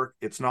hard you work,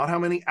 it's not how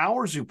many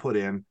hours you put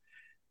in,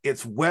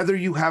 it's whether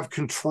you have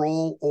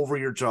control over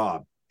your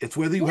job. It's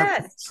whether you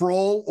have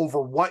control over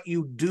what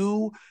you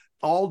do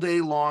all day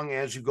long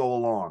as you go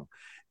along.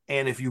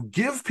 And if you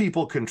give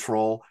people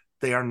control,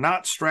 they are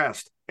not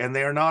stressed and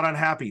they are not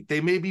unhappy. They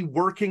may be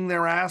working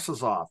their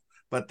asses off,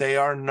 but they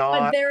are not.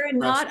 But they're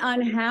not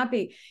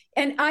unhappy.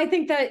 And I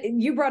think that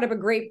you brought up a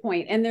great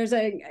point. And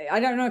I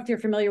don't know if you're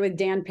familiar with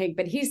Dan Pig,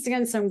 but he's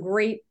done some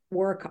great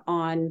work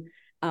on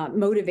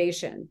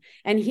motivation.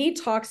 And he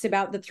talks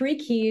about the 3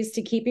 keys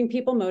to keeping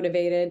people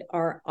motivated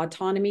are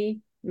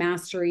autonomy,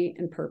 mastery,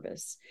 and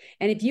purpose.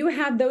 And if you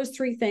have those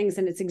three things,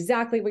 and it's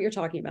exactly what you're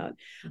talking about,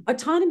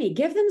 autonomy,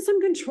 give them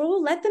some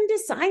control, let them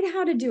decide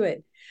how to do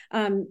it.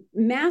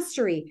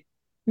 Mastery,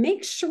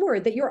 make sure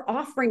that you're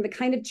offering the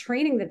kind of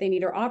training that they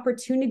need or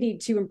opportunity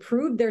to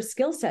improve their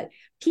skill set.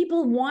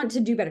 People want to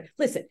do better.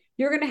 Listen,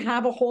 you're going to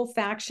have a whole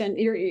faction.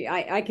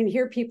 I can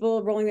hear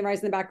people rolling their eyes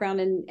in the background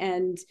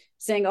and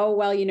saying, oh,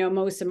 well,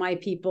 most of my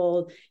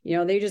people,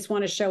 they just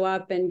want to show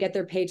up and get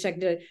their paycheck.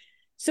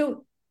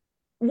 So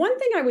one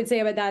thing I would say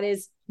about that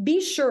is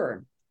be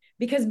sure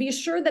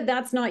that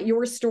that's not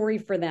your story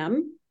for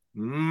them.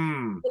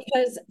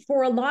 Because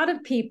for a lot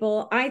of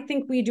people, I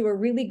think we do a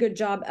really good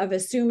job of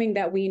assuming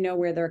that we know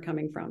where they're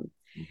coming from.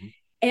 Mm-hmm.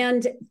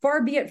 And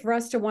far be it for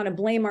us to want to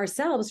blame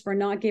ourselves for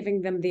not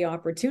giving them the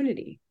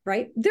opportunity,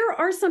 right? There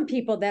are some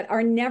people that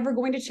are never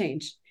going to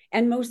change.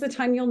 And most of the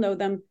time you'll know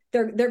them.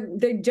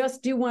 They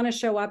just do want to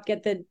show up,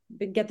 get the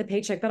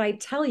paycheck. But I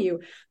tell you,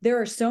 there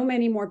are so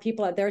many more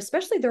people out there,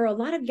 especially there are a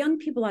lot of young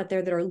people out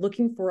there that are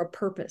looking for a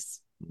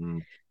purpose. Mm-hmm.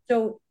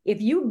 So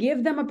if you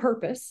give them a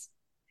purpose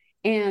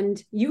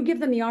and you give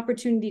them the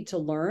opportunity to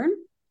learn,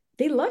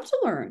 they love to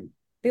learn.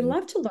 They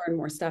love to learn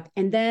more stuff.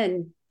 And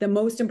then the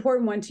most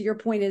important one, to your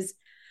point, is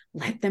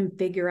let them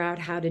figure out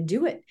how to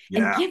do it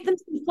and give them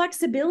some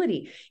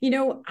flexibility.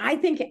 I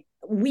think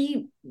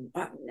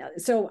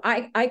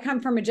I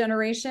come from a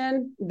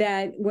generation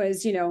that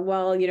was, we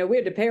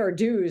had to pay our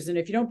dues. And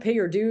if you don't pay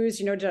your dues,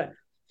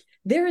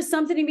 there is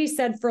something to be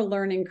said for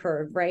learning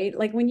curve, right?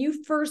 Like when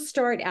you first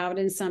start out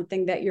in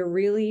something that you're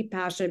really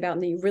passionate about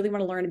and that you really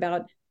want to learn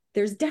about,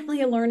 there's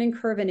definitely a learning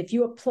curve. And if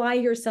you apply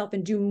yourself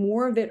and do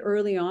more of it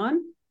early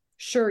on,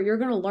 sure, you're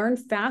going to learn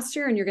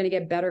faster and you're going to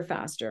get better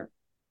faster.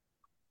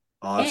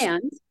 Awesome.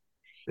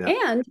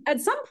 And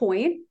at some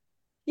point,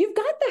 you've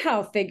got the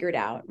how figured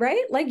out,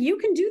 right? Like you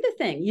can do the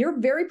thing. You're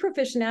very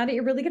proficient at it.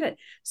 You're really good at it.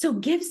 So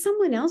give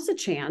someone else a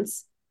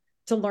chance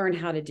to learn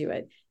how to do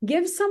it.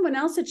 Give someone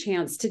else a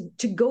chance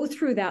to go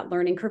through that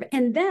learning curve.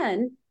 And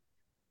then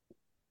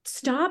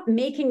stop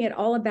making it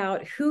all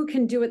about who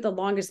can do it the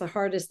longest, the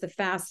hardest, the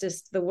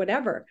fastest, the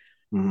whatever.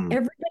 Mm-hmm.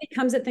 Everybody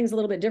comes at things a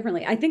little bit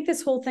differently. I think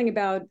this whole thing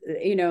about,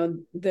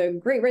 the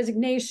Great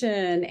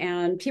Resignation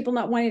and people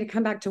not wanting to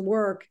come back to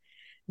work,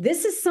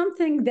 this is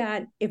something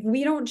that if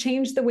we don't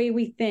change the way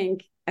we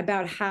think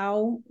about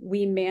how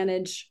we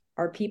manage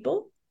our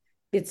people,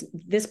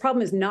 this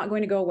problem is not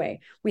going to go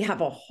away. We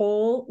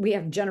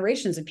have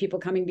generations of people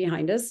coming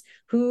behind us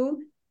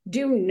who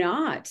do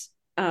not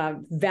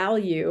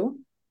value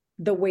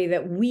the way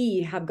that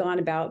we have gone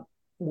about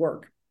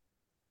work.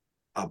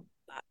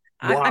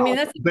 Wow. I mean,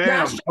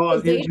 that's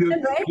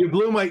you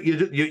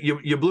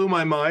blew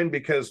my mind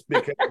because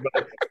my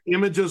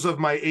images of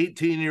my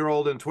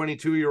 18-year-old and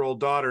 22-year-old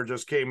daughter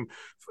just came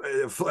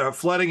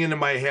flooding into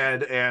my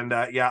head. And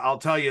I'll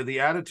tell you,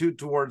 the attitude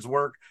towards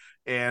work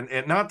and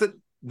not that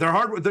they're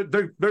hard.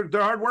 They're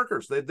hard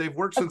workers. They've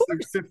worked since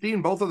they're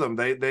 15. Both of them.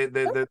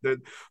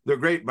 They're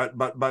great.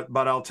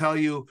 But I'll tell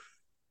you,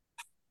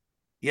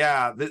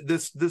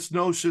 this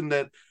notion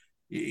that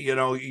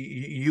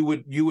you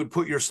would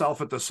put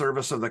yourself at the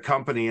service of the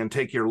company and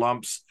take your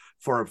lumps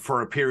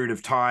for a period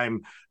of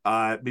time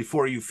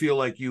before you feel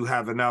like you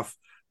have enough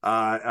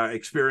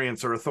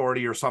experience or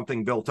authority or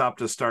something built up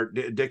to start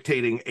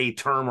dictating a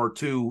term or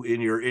two in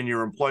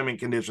your employment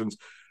conditions.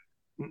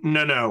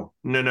 No.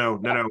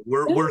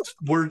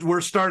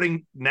 We're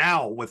starting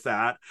now with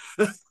that.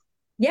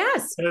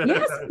 Yes.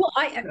 Well,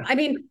 I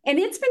mean, and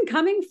it's been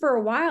coming for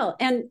a while,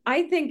 and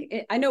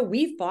I know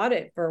we've fought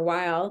it for a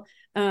while.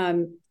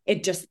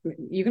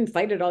 You can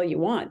fight it all you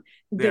want.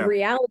 The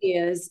reality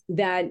is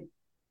that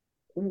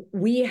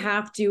we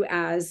have to,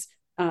 as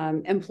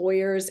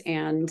employers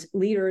and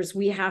leaders,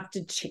 we have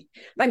to change.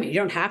 I mean, you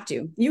don't have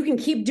to. You can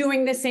keep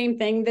doing the same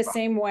thing the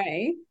same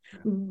way,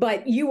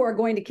 but you are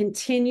going to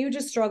continue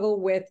to struggle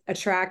with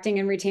attracting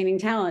and retaining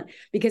talent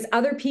because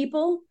other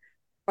people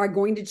are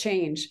going to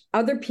change.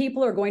 Other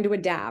people are going to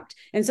adapt.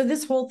 And so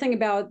this whole thing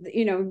about,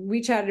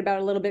 we chatted about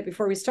it a little bit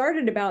before we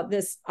started about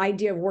this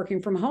idea of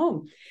working from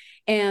home.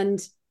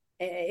 And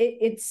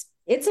it's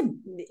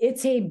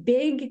a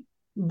big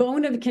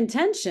bone of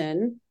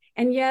contention.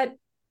 And yet,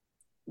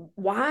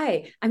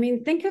 why? I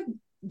mean,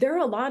 there are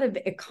a lot of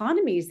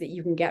economies that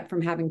you can get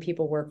from having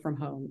people work from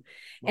home.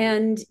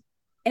 And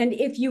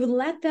if you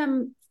let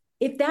them,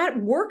 if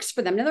that works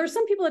for them, now there are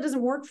some people it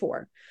doesn't work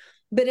for,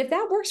 but if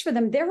that works for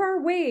them, there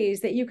are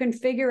ways that you can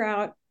figure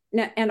out,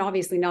 and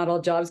obviously not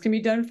all jobs can be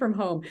done from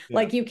home. Yeah.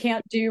 Like you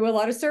can't do a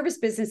lot of service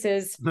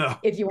businesses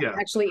if you are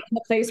actually in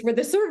the place where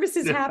the service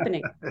is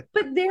happening.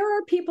 But there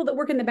are people that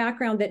work in the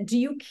background that, do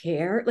you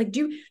care? Like,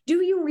 do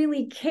you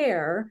really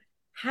care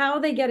how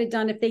they get it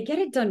done? If they get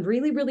it done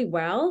really, really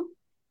well,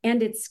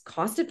 and it's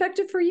cost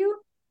effective for you,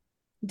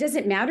 does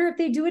it matter if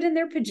they do it in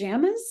their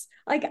pajamas?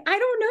 Like, I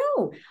don't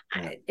know.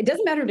 It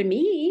doesn't matter to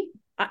me.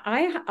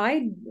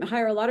 I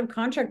hire a lot of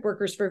contract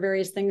workers for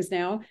various things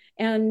now,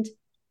 and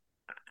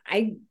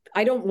I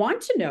don't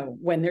want to know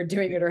when they're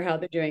doing it or how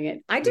they're doing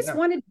it. I just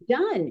want it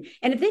done.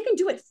 And if they can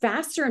do it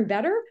faster and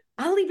better,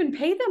 I'll even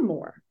pay them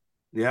more.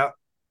 Yeah.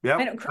 Yeah,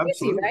 I know, crazy,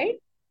 absolutely. right?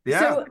 Yeah.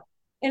 So,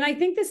 and I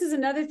think this is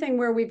another thing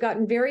where we've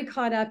gotten very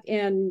caught up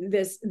in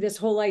this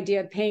whole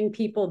idea of paying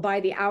people by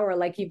the hour,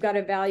 like you've got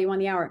a value on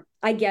the hour.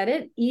 I get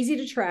it, easy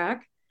to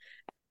track,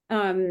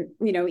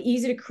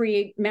 easy to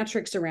create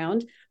metrics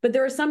around, but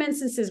there are some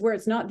instances where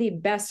it's not the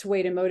best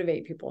way to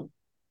motivate people.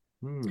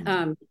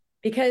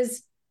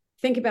 Because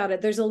think about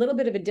it, there's a little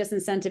bit of a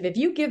disincentive. If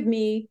you give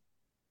me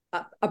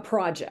a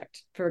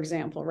project, for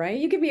example, right?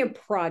 You give me a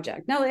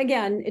project. Now,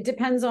 again, it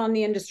depends on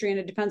the industry and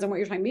it depends on what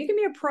you're talking about. You give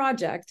me a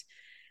project,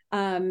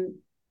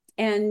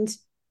 and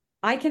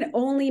I can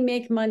only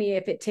make money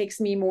if it takes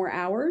me more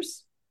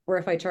hours or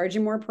if I charge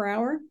you more per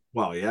hour.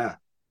 Well, yeah.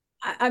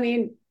 I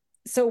mean,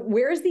 so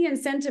where's the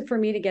incentive for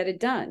me to get it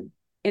done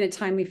in a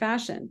timely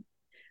fashion?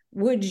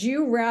 Would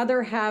you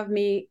rather have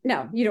me?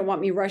 No, you don't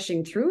want me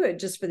rushing through it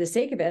just for the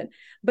sake of it.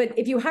 But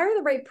if you hire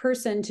the right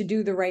person to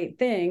do the right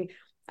thing,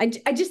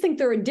 I just think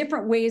there are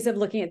different ways of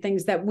looking at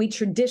things that we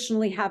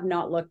traditionally have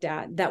not looked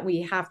at that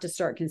we have to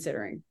start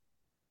considering.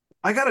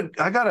 I gotta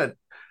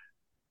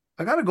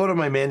go to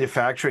my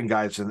manufacturing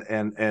guys and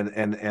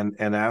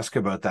ask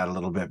about that a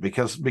little bit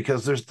because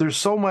there's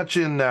so much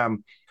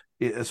in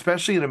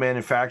especially in a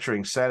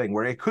manufacturing setting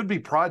where it could be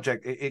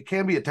project, it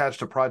can be attached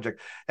to project,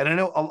 and I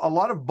know a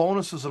lot of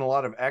bonuses and a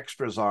lot of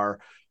extras are,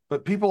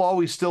 but people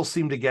always still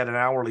seem to get an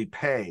hourly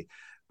pay.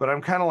 But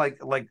I'm kind of like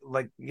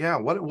yeah,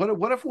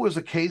 what if it was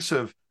a case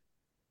of,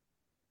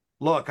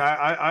 look,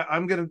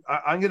 I'm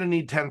gonna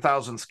need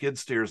 10,000 skid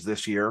steers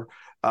this year.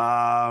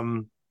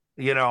 I'll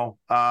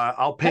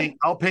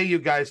pay you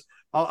guys.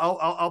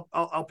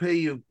 I'll pay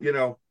you.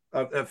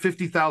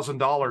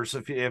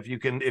 $50,000 if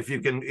you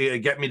can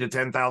get me to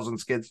 10,000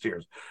 skid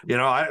steers.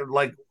 I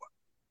like.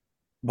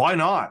 Why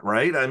not?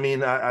 Right? I mean,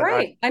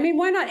 right. I mean,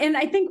 why not? And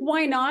I think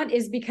why not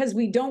is because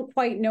we don't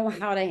quite know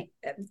how to.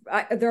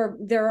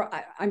 There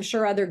are, I'm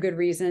sure, other good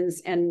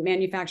reasons. And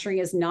manufacturing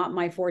is not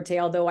my forte.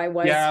 Although I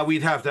was. Yeah,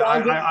 we'd have to.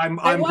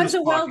 I was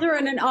a welder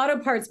and an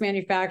auto parts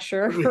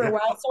manufacturer for a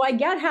while, so I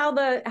get how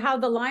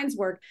the lines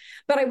work.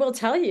 But I will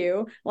tell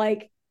you,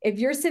 like, if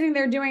you're sitting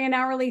there doing an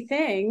hourly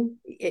thing,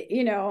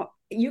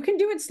 you can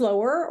do it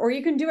slower or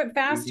you can do it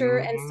faster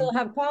and still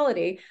have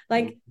quality.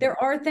 Like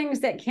there are things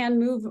that can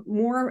move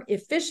more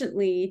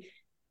efficiently,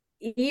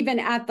 even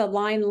at the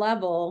line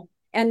level,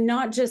 and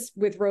not just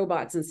with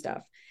robots and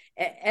stuff.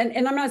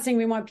 And I'm not saying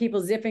we want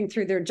people zipping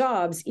through their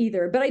jobs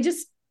either, but I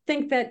just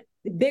think that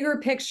bigger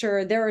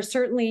picture, there are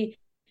certainly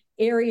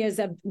areas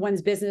of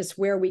one's business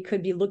where we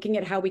could be looking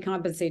at how we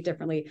compensate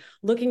differently,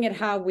 looking at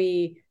how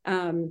we,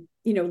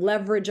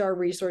 leverage our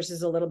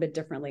resources a little bit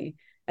differently.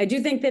 I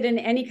do think that in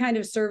any kind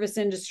of service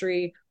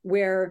industry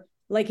where,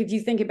 like, if you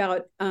think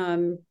about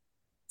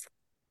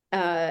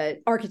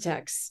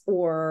architects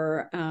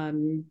or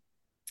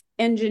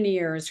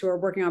engineers who are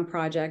working on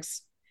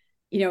projects,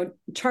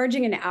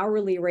 charging an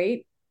hourly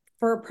rate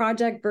for a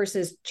project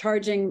versus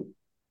charging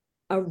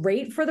a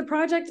rate for the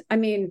project. I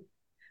mean,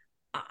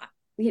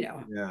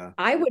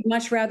 I would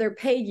much rather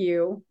pay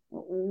you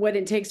what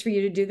it takes for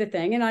you to do the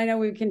thing. And I know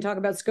we can talk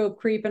about scope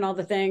creep and all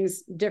the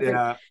things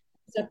different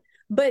stuff,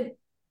 but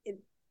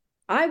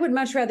I would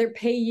much rather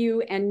pay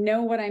you and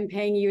know what I'm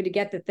paying you to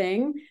get the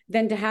thing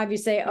than to have you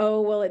say, oh,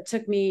 well, it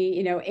took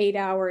me, 8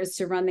 hours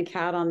to run the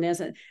CAD on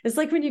this. It's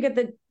like when you get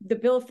the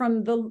bill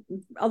from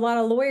a lot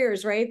of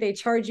lawyers, right? They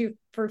charge you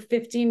for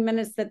 15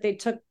 minutes that they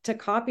took to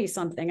copy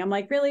something. I'm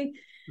like, really?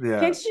 Yeah.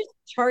 Can't you just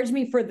charge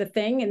me for the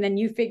thing and then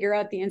you figure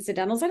out the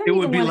incidentals? It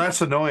would be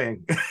less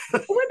annoying. It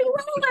would be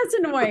way less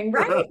annoying,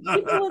 right?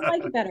 People would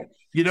like it better.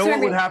 What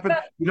would happen?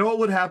 What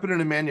would happen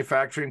in a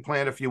manufacturing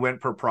plant if you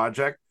went per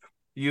project?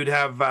 You'd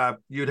have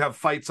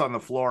fights on the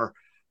floor.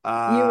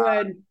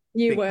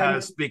 You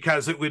would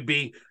because it would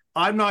be,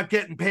 I'm not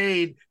getting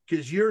paid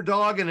because you're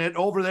dogging it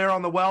over there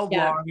on the weld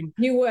line.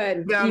 You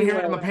would down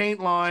here on the paint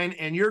line,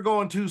 and you're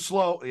going too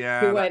slow.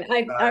 Yeah, you would.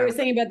 I was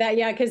thinking about that.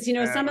 Yeah, because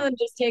some of them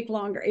just take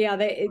longer. Yeah,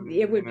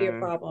 it would be a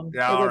problem.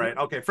 Yeah, all right,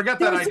 okay. Forget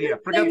that idea.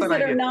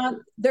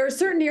 There are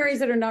certain areas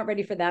that are not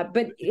ready for that.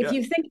 But if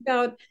you think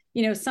about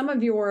some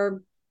of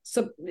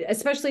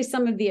especially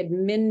some of the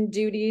admin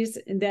duties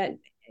that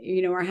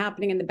are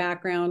happening in the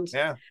background.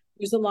 Yeah.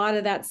 There's a lot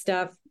of that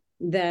stuff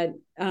that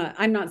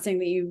I'm not saying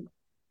that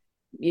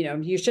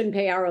you shouldn't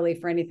pay hourly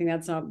for anything.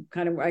 That's not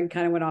I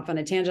kind of went off on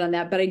a tangent on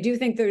that, but I do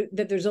think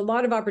that there's a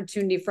lot of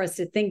opportunity for us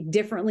to think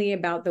differently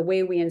about the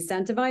way we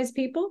incentivize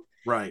people.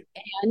 Right.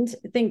 And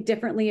think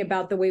differently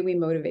about the way we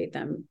motivate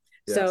them.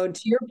 Yes. So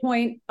to your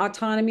point,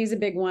 autonomy is a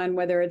big one,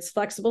 whether it's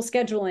flexible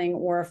scheduling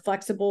or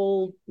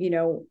flexible,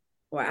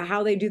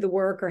 how they do the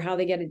work or how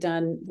they get it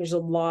done.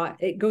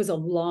 It goes a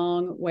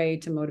long way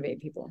to motivate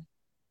people.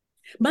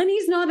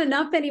 Money's not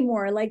enough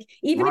anymore. Like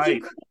even if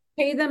you could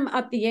pay them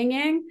up the yin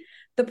yang,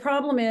 the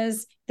problem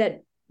is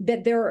that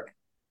there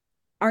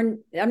are,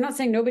 I'm not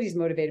saying nobody's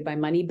motivated by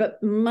money,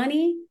 but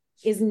money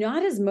is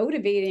not as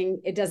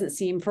motivating, it doesn't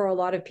seem, for a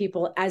lot of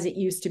people as it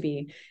used to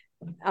be.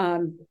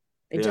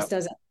 It just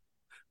doesn't.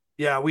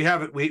 Yeah, we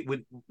have it.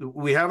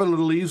 We have it a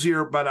little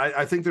easier, but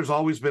I think there's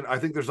always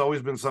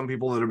been some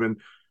people that have been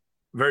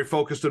very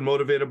focused and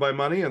motivated by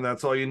money, and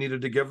that's all you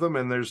needed to give them.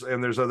 And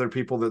there's other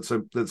people that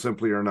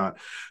simply are not.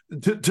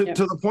 To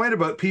the point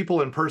about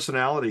people and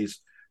personalities,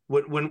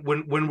 when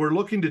we're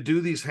looking to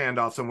do these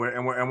handoffs and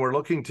we're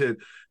looking to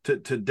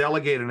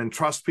delegate and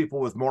entrust people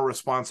with more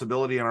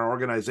responsibility in our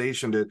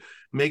organization to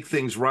make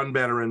things run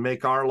better and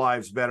make our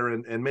lives better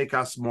and make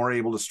us more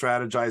able to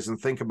strategize and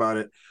think about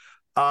it.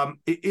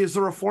 Is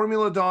there a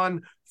formula,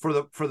 Don, for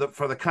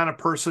the kind of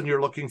person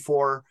you're looking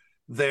for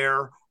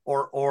there,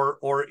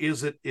 or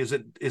is it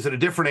a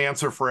different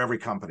answer for every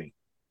company?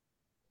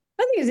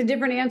 I think it's a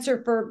different answer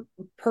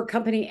per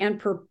company and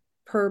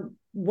per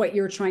what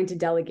you're trying to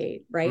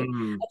delegate, right?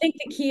 I think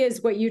the key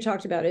is what you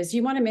talked about is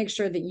you want to make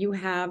sure that you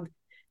have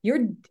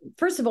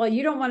first of all,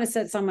 you don't want to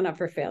set someone up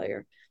for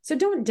failure. So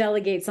don't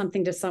delegate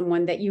something to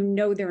someone that you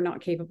know they're not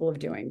capable of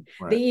doing.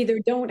 Right. They either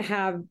don't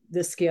have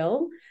the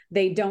skill,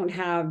 they don't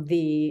have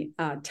the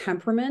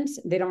temperament,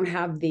 they don't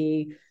have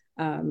the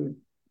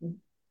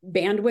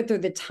bandwidth or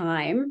the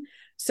time.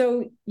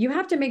 So you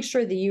have to make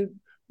sure that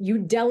you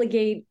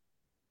delegate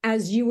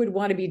as you would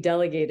want to be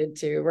delegated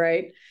to,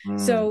 right?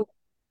 So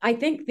I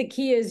think the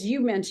key is,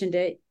 you mentioned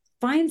it,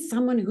 find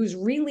someone who's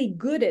really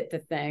good at the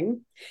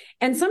thing.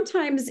 And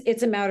sometimes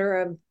it's a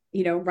matter of,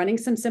 running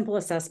some simple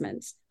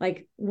assessments,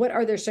 like what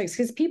are their strengths?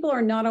 Because people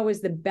are not always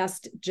the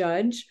best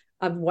judge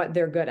of what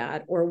they're good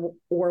at or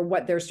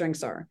what their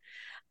strengths are.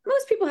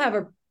 Most people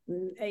have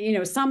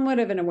somewhat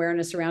of an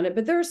awareness around it,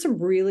 but there are some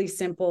really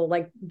simple,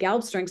 like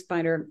Gallup Strengths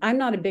Finder. I'm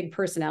not a big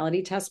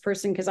personality test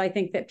person because I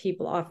think that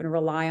people often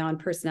rely on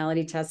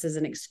personality tests as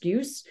an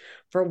excuse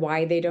for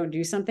why they don't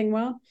do something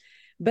well.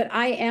 But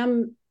I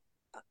am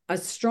a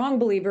strong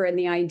believer in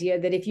the idea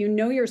that if you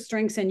know your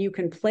strengths and you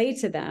can play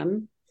to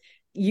them,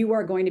 you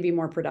are going to be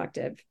more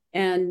productive.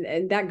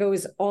 And that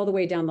goes all the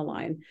way down the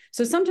line.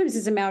 So sometimes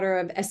it's a matter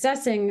of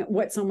assessing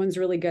what someone's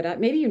really good at.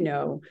 Maybe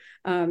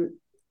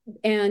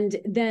and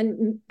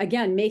then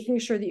again, making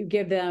sure that you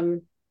give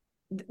them,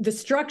 the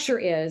structure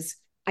is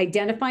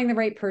identifying the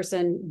right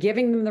person,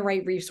 giving them the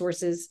right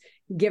resources,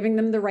 giving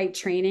them the right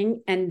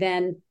training, and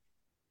then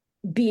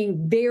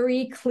being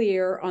very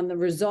clear on the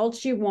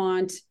results you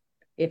want,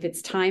 if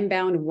it's time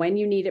bound, when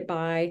you need it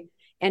by,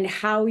 and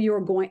how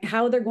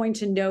they're going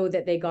to know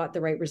that they got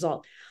the right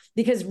result.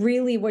 Because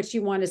really what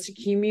you want is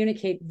to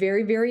communicate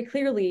very, very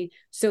clearly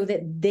so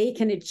that they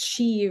can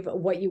achieve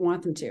what you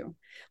want them to.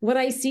 What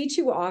I see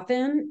too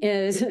often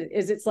is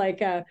it's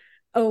like, oh,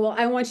 well,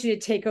 I want you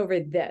to take over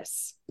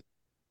this.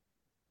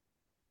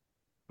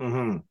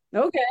 Mm-hmm.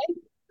 Okay.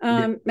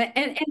 And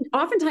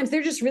oftentimes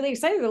they're just really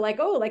excited. They're like,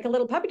 oh, like a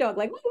little puppy dog,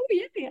 like, oh,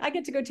 yeah, I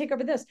get to go take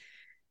over this.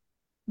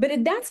 But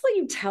if that's what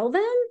you tell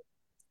them,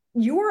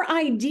 your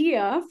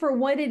idea for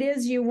what it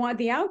is you want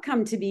the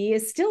outcome to be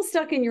is still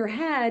stuck in your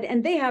head,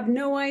 and they have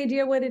no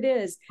idea what it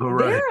is.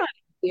 Right. Their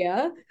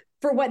idea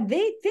for what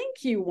they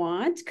think you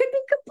want could be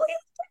completely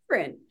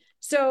different.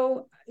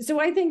 So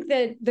I think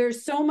that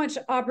there's so much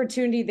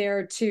opportunity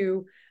there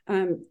to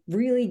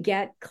really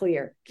get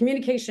clear.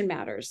 Communication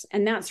matters.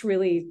 And that's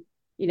really,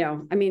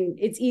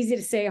 it's easy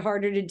to say,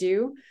 harder to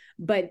do,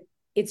 but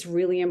it's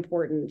really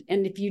important.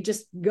 And if you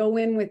just go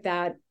in with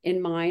that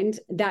in mind,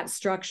 that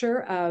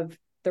structure of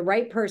the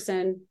right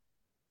person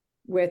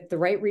with the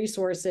right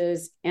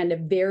resources and a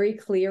very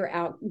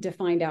clear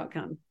defined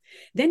outcome,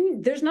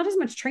 then there's not as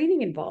much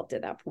training involved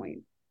at that point.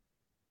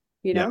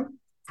 Yeah,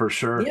 for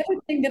sure. The other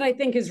thing that I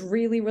think is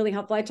really, really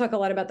helpful, I talk a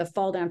lot about the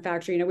fall down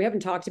factor. We haven't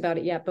talked about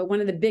it yet, but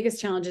one of the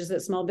biggest challenges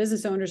that small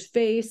business owners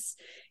face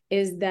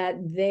is that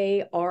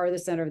they are the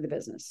center of the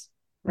business,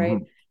 right?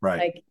 Mm-hmm. Right.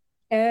 Like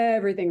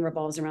everything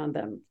revolves around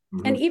them.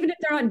 Mm-hmm. And even if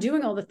they're not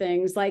doing all the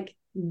things, like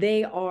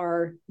they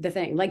are the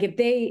thing. Like if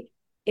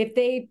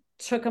they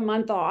took a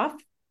month off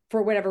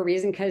for whatever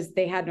reason, because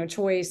they had no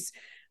choice,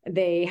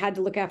 they had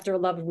to look after a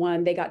loved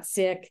one, they got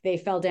sick, they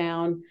fell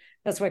down.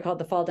 That's why I call it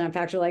the fall down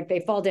factor. Like they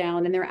fall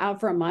down and they're out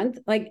for a month,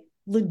 like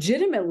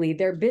legitimately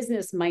their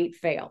business might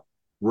fail.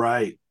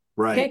 Right.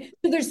 Okay.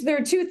 So there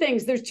are two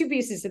things. There's two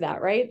pieces to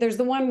that, right? There's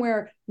the one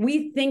where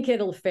we think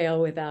it'll fail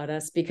without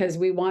us because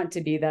we want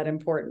to be that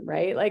important,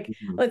 right? Like,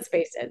 mm-hmm. Let's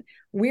face it,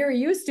 we're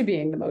used to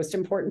being the most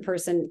important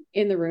person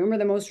in the room, or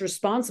the most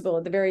responsible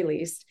at the very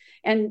least.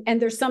 And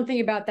there's something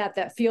about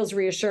that feels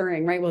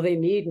reassuring, right? Well, they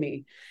need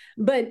me.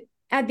 But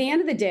at the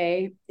end of the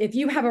day, if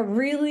you have a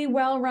really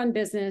well-run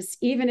business,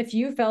 even if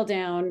you fell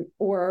down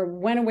or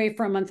went away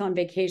for a month on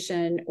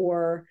vacation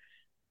or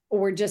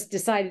just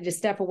decided to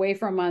step away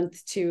for a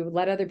month to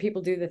let other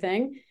people do the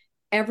thing,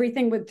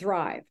 everything would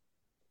thrive.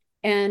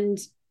 And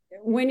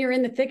when you're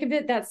in the thick of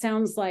it, that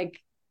sounds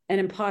like an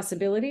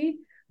impossibility,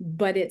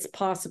 but it's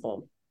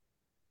possible.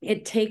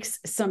 It takes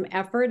some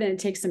effort and it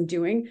takes some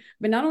doing,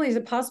 but not only is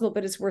it possible,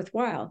 but it's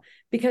worthwhile,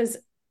 because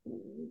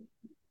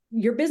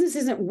your business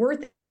isn't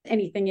worth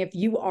anything if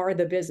you are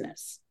the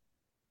business.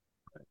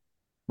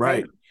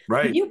 Right.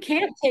 Right. You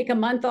can't take a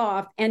month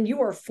off and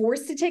you are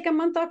forced to take a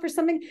month off for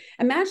something.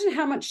 Imagine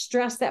how much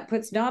stress that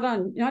puts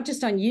not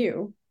just on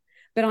you,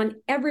 but on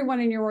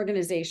everyone in your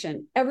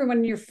organization, everyone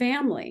in your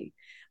family.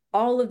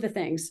 all of the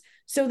things.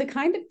 So the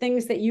kind of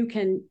things that you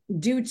can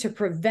do to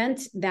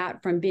prevent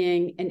that from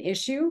being an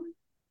issue,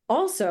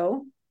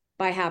 also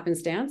by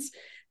happenstance,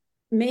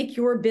 make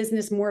your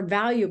business more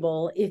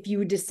valuable if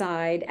you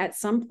decide at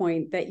some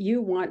point that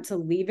you want to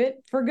leave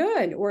it for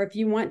good, or if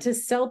you want to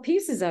sell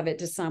pieces of it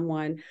to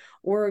someone,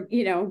 or,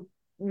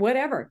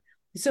 whatever.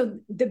 So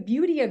the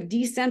beauty of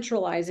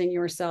decentralizing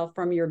yourself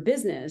from your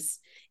business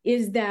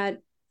is that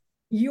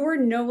your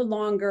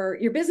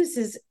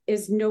business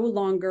is no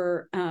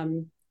longer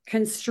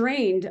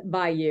constrained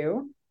by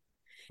you.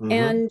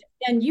 Mm-hmm.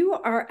 And you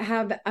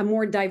have a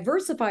more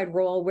diversified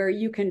role where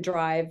you can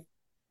drive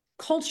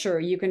culture.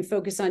 You can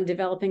focus on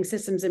developing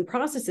systems and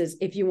processes.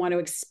 If you want to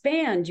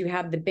expand, you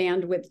have the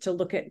bandwidth to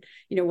look at,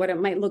 what it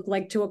might look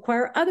like to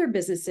acquire other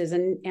businesses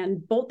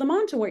and bolt them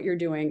onto what you're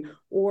doing.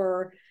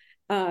 Or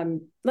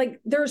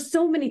there are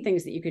so many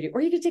things that you could do,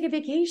 or you could take a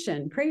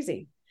vacation.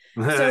 Crazy.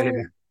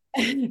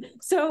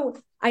 So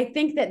I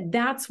think that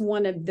that's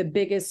one of the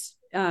biggest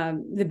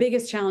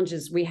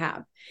challenges we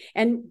have.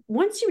 And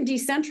once you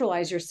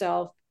decentralize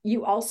yourself,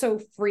 you also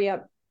free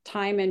up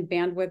time and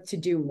bandwidth to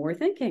do more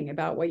thinking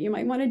about what you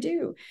might want to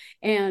do.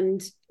 And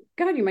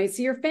God, you might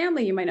see your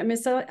family. You might not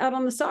miss out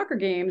on the soccer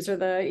games or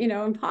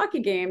the,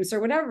 hockey games or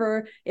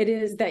whatever it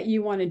is that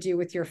you want to do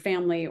with your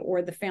family,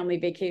 or the family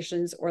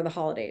vacations or the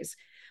holidays.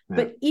 Yeah.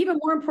 But even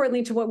more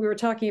importantly to what we were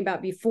talking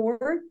about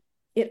before,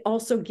 it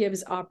also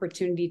gives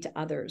opportunity to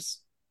others.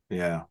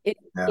 Yeah.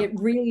 It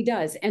really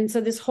does. And so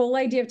this whole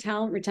idea of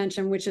talent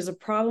retention, which is a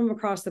problem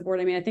across the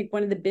board. I mean, I think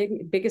one of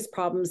the biggest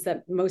problems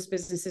that most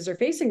businesses are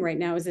facing right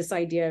now is this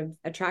idea of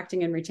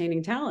attracting and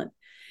retaining talent.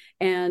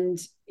 And,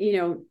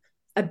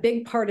 a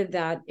big part of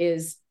that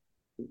is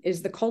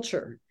the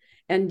culture.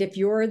 And if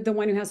you're the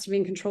one who has to be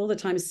in control of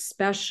the time,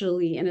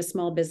 especially in a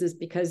small business,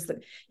 because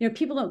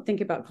people don't think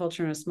about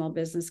culture in a small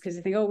business because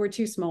they think, oh, we're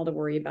too small to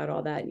worry about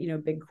all that,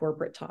 big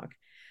corporate talk.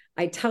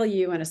 I tell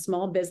you, in a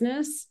small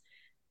business,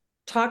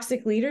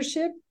 toxic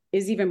leadership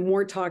is even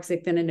more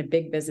toxic than in a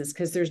big business,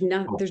 because there's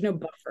no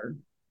buffer.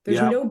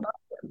 There's no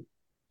buffer.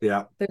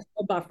 Yeah. There's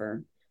no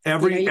buffer.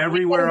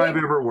 Everywhere I've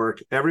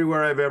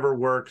ever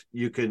worked,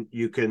 you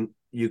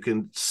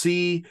can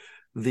see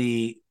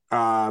the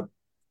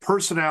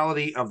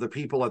personality of the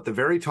people at the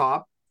very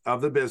top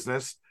of the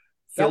business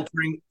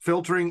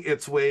filtering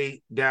its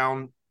way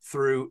down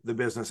through the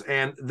business.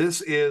 And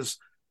this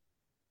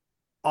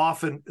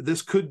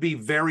could be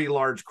very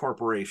large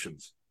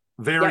corporations.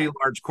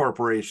 Large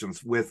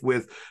corporations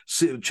with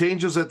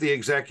changes at the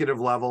executive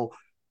level.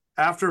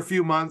 After a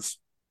few months,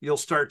 you'll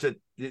start to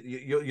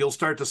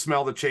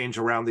smell the change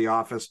around the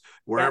office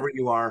wherever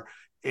you are.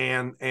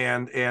 And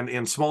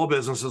in small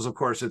businesses, of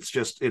course, it's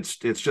just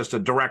a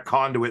direct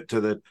conduit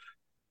to the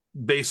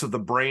base of the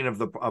brain of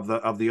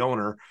the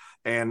owner,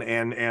 and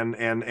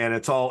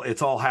it's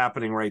all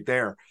happening right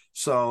there.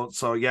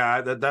 So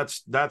yeah,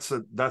 that's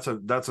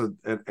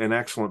an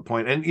excellent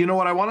point. And you know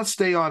what, I want to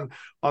stay on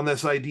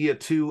this idea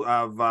too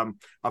of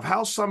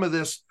how some of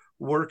this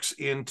works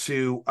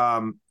into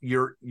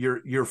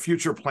your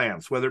future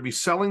plans, whether it be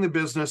selling the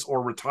business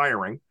or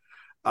retiring,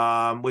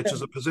 which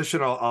is a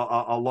position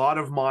a lot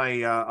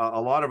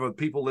of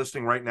people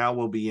listening right now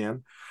will be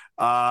in.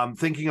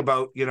 Thinking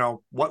about,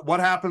 what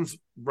happens,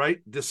 right?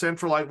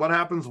 Decentralized. What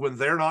happens when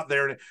they're not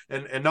there,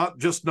 and not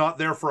just not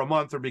there for a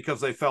month or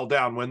because they fell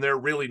down, when they're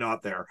really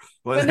not there.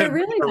 When they're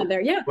really not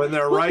there, yeah. When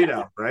they're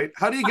out, right?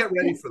 How do you get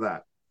ready for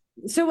that?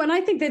 So, and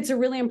I think that's a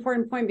really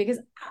important point, because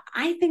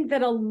I think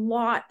that a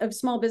lot of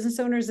small business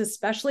owners,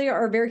 especially,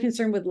 are very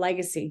concerned with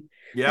legacy,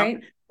 right?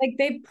 Like,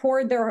 they've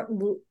poured their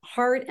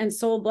heart and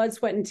soul, blood,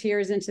 sweat, and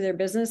tears into their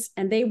business,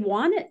 and they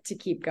want it to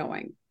keep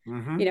going.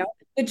 Mm-hmm.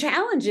 The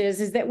challenge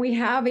is that we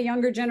have a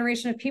younger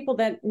generation of people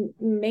that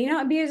may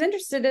not be as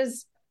interested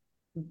as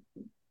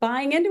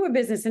buying into a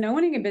business and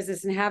owning a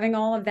business and having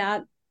all of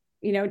that,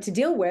 to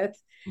deal with,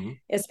 mm-hmm.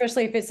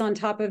 especially if it's on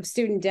top of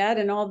student debt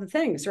and all the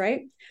things,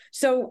 right?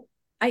 So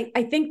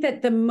I think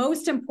that the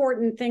most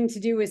important thing to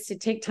do is to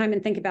take time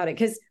and think about it,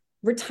 because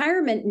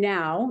retirement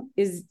now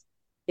is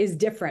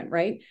different,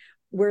 right?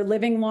 We're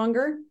living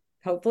longer,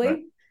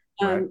 hopefully.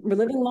 Right. We're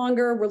living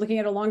longer. We're looking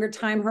at a longer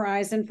time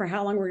horizon for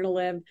how long we're going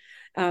to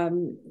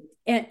live.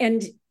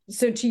 And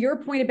so, to your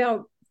point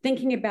about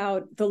thinking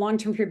about the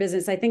long-term for your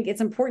business, I think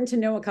it's important to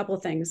know a couple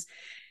of things.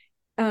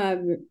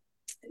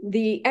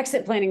 The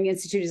Exit Planning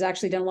Institute has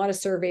actually done a lot of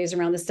surveys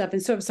around this stuff,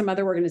 and so have some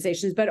other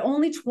organizations, but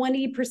only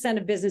 20%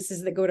 of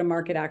businesses that go to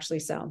market actually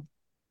sell.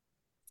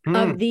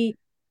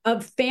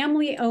 Of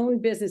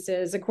family-owned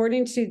businesses,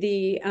 according to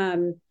the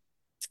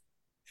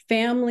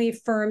Family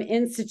Firm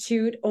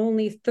Institute,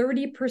 only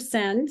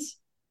 30%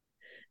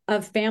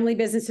 of family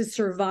businesses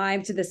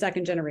survive to the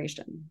second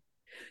generation.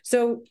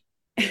 So,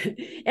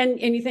 and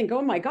you think,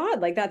 oh my God,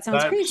 like that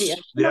sounds crazy.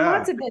 There are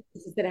lots of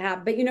businesses that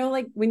have, but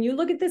like when you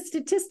look at the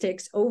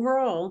statistics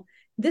overall,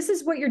 this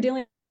is what you're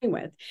dealing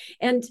with.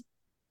 And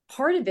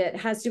part of it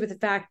has to do with the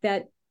fact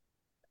that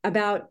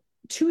about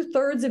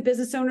 2/3 of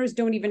business owners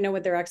don't even know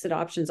what their exit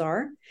options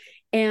are.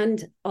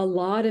 And a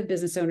lot of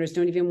business owners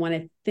don't even want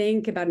to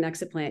think about an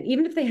exit plan.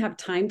 Even if they have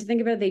time to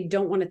think about it, they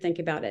don't want to think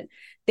about it.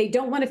 They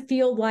don't want to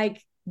feel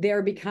like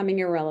they're becoming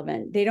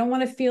irrelevant. They don't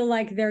want to feel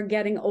like they're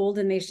getting old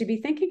and they should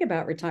be thinking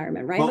about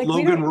retirement, right? Well, like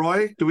Logan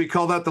Roy? Do we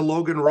call that the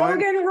Logan Roy?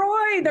 Logan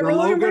Roy, the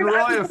Logan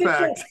Roy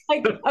effect.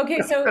 Like,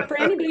 okay, so for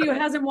anybody who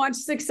hasn't watched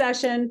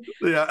Succession,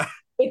 yeah,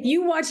 if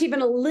you watch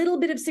even a little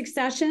bit of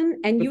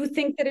Succession and you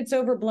think that it's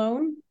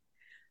overblown,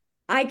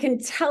 I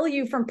can tell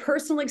you from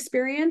personal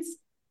experience,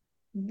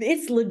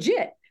 it's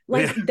legit.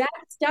 Like that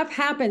stuff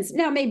happens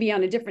now, maybe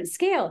on a different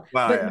scale,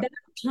 but that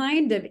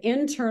kind of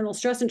internal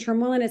stress and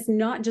turmoil, and it's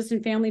not just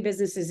in family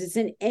businesses, it's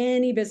in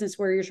any business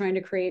where you're trying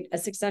to create a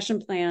succession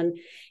plan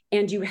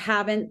and you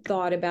haven't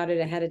thought about it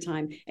ahead of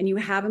time and you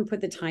haven't put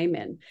the time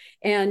in.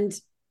 And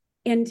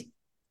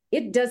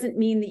it doesn't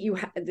mean that you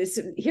have this.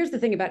 Here's the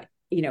thing about,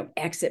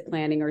 exit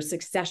planning or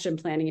succession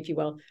planning, if you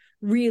will,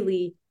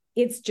 really,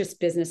 it's just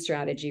business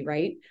strategy,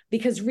 right?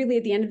 Because really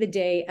at the end of the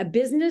day, a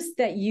business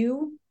that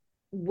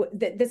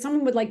that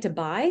someone would like to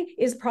buy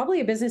is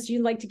probably a business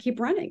you'd like to keep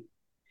running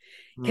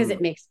because it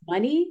makes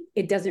money.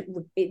 It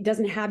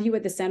doesn't have you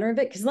at the center of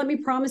it. Because let me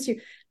promise you,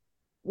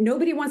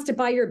 nobody wants to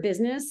buy your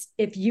business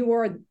if you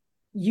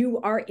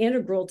are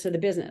integral to the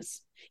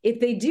business. If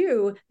they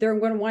do, they're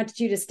going to want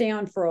you to stay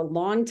on for a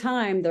long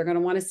time. They're going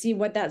to want to see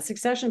what that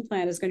succession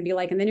plan is going to be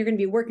like. And then you're going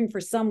to be working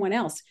for someone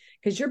else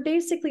because you're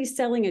basically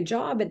selling a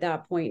job at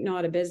that point,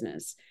 not a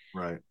business.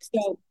 Right.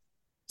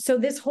 So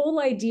this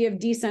whole idea of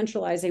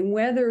decentralizing,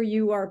 whether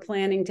you are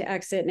planning to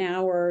exit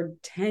now or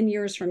 10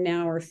 years from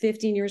now or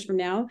 15 years from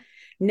now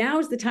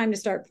is the time to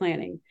start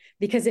planning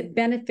because it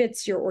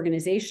benefits your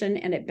organization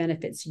and it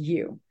benefits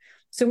you.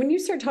 So when you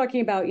start talking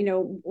about,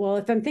 well,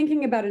 if I'm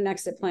thinking about an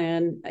exit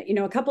plan,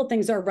 a couple of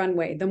things are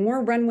runway. The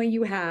more runway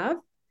you have,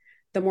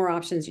 the more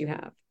options you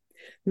have.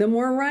 The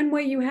more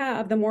runway you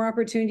have, the more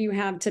opportunity you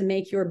have to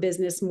make your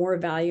business more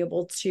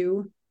valuable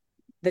to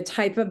the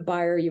type of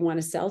buyer you want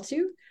to sell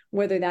to,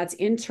 whether that's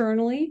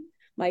internally,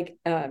 like,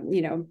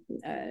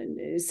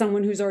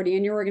 someone who's already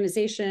in your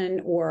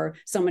organization or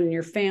someone in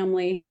your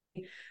family,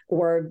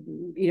 or,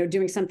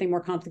 doing something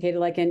more complicated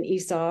like an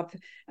ESOP,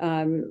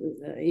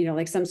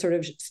 like some sort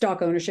of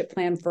stock ownership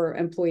plan for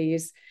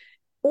employees,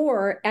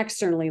 or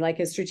externally, like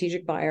a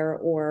strategic buyer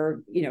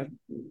or,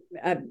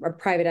 a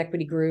private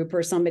equity group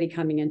or somebody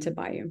coming in to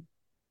buy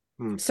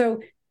you.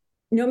 So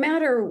no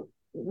matter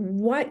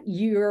what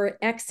your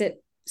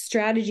exit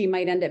strategy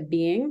might end up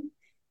being,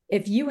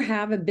 if you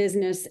have a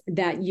business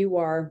that you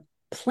are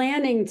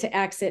planning to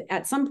exit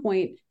at some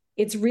point,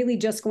 it's really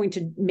just going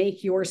to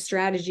make your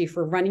strategy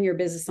for running your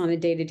business on a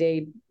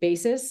day-to-day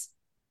basis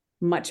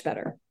much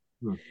better.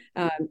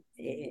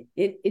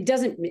 It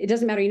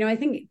doesn't matter. I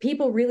think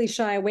people really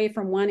shy away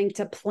from wanting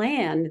to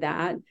plan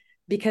that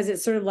because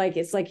it's sort of like,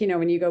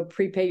 when you go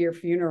prepay your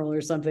funeral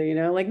or something,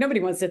 like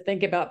nobody wants to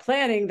think about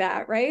planning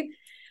that, right?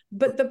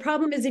 But the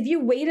problem is if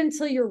you wait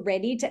until you're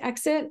ready to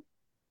exit,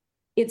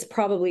 it's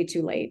probably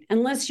too late.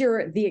 Unless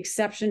you're the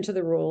exception to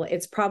the rule,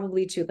 it's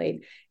probably too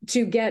late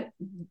to get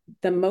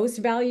the most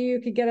value you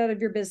could get out of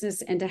your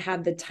business and to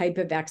have the type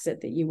of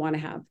exit that you want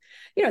to have.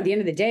 At the end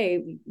of the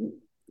day,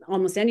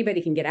 almost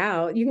anybody can get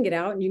out. You can get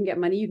out and you can get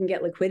money, you can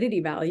get liquidity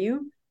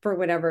value for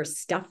whatever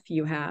stuff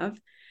you have.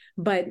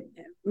 But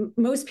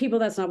most people,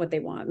 that's not what they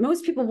want.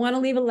 Most people want to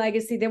leave a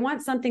legacy. They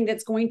want something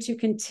that's going to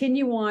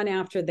continue on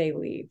after they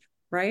leave,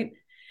 right?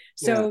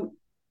 So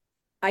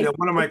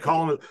one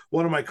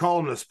of my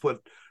columnists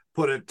put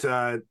it.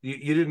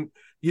 You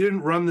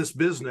didn't run this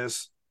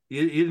business.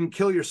 You didn't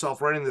kill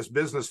yourself running this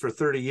business for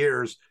 30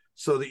 years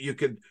so that you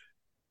could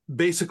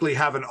basically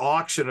have an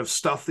auction of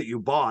stuff that you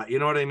bought. You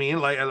know what I mean?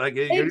 Like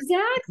exactly.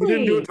 You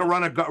didn't do it to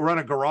run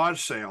a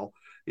garage sale.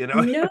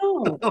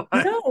 No.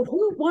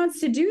 Who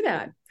wants to do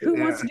that? Who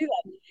wants to do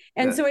that?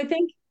 And so I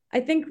think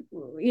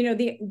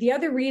the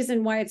other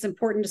reason why it's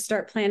important to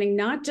start planning,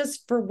 not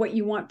just for what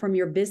you want from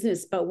your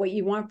business, but what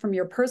you want from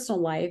your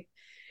personal life,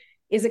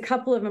 is a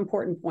couple of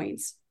important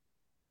points.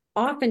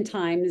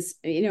 Oftentimes,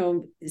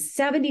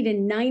 70 to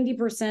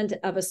 90%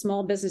 of a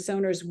small business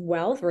owner's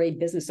wealth or a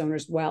business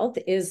owner's wealth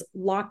is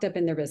locked up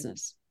in their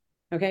business.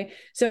 Okay.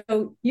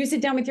 So you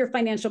sit down with your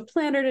financial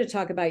planner to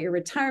talk about your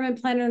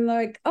retirement plan and they're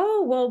like,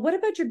 oh, well, what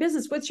about your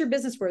business? What's your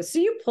business worth? So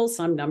you pull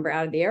some number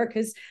out of the air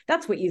because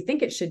that's what you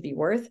think it should be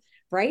worth.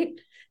 Right?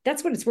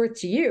 That's what it's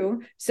worth to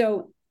you.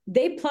 So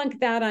they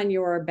plunk that on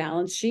your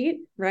balance sheet,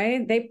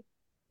 right? They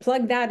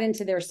plug that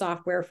into their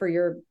software for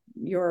your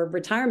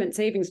retirement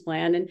savings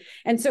plan.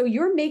 And so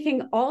you're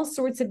making all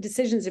sorts of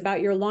decisions about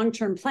your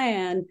long-term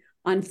plan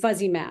on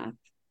fuzzy math.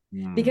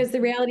 Because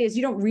the reality is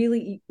you don't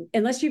really,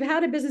 unless you've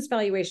had a business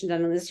valuation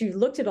done, unless you've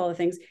looked at all the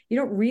things, you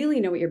don't really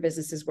know what your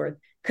business is worth.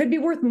 Could be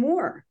worth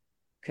more,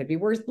 could be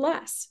worth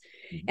less.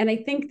 And I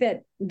think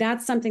that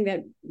that's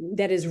something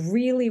that is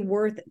really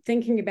worth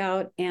thinking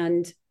about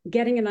and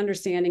getting an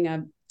understanding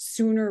of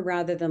sooner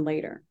rather than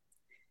later.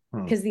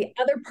 Because the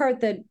other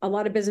part that a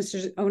lot of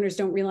business owners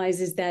don't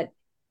realize is that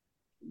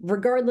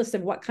regardless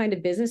of what kind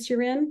of business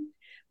you're in,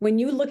 when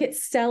you look at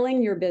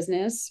selling your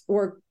business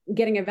or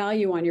getting a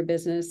value on your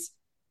business,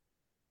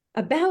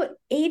 about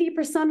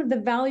 80% of the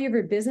value of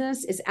your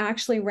business is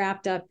actually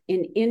wrapped up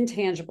in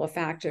intangible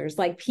factors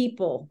like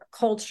people,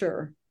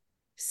 culture,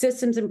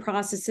 systems and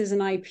processes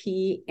and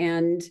IP,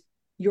 and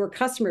your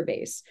customer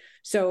base.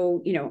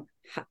 So,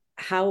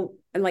 how,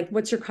 like,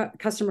 what's your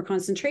customer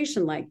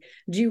concentration like?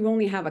 Do you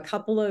only have a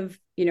couple of,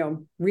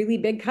 really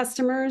big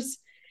customers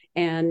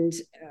and,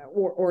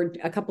 or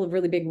a couple of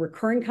really big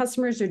recurring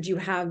customers, or do you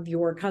have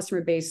your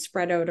customer base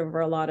spread out over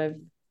a lot of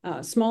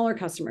smaller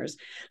customers?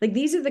 Like,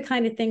 these are the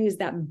kind of things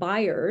that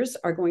buyers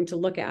are going to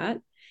look at.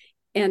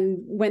 And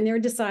when they're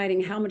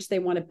deciding how much they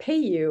want to pay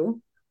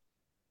you,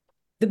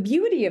 the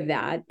beauty of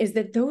that is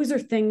that those are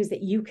things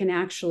that you can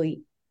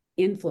actually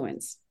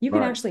influence. You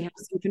can actually have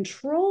some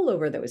control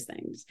over those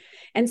things.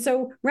 And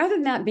so rather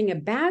than that being a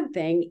bad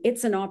thing,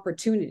 it's an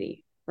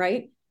opportunity,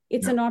 right?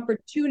 It's an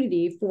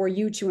opportunity for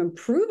you to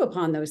improve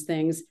upon those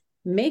things,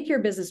 make your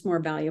business more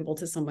valuable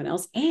to someone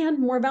else and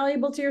more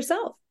valuable to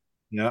yourself.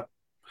 Yeah.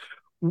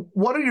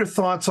 What are your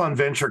thoughts on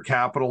venture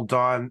capital,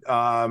 Don?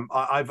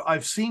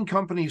 I've seen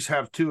companies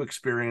have two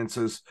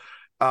experiences.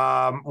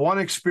 One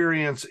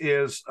experience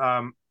is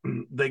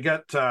they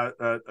get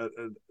a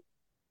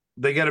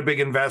big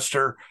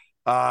investor,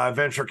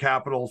 venture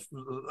capital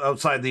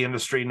outside the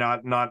industry,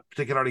 not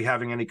particularly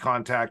having any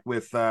contact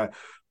with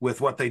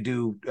what they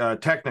do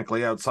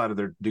technically outside of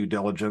their due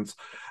diligence.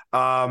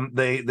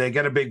 They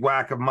get a big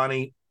whack of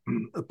money.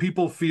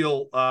 People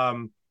feel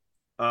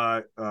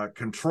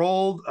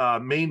controlled.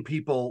 Main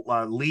people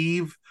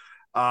leave.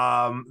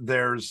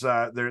 There's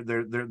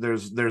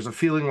a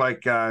feeling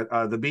like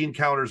the bean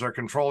counters are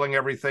controlling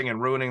everything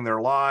and ruining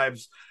their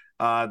lives.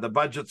 The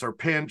budgets are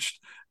pinched.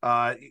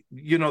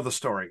 The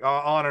story.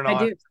 On and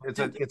on.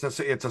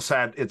 It's a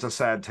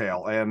sad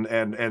tale,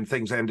 and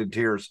things end in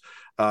tears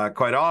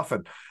quite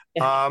often.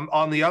 Yeah.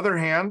 On the other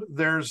hand,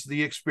 there's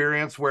the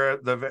experience where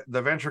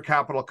the venture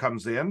capital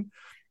comes in.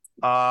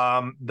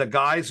 The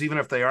guys, even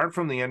if they aren't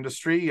from the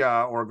industry,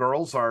 or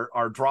girls,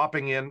 are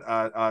dropping in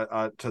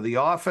to the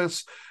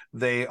office.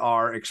 They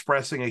are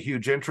expressing a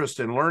huge interest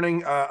in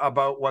learning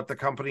about what the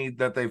company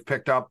that they've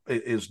picked up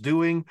is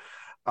doing.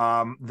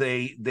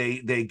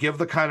 They give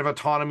the kind of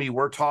autonomy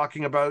we're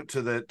talking about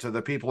to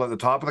the people at the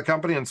top of the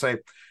company and say,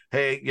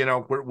 hey,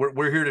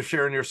 we're here to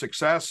share in your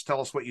success.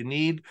 Tell us what you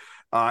need,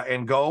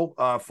 and go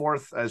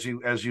forth as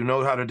you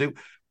know how to do.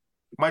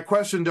 My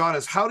question, Don,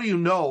 is how do you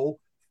know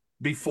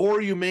before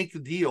you make the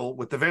deal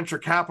with the venture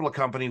capital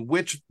company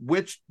which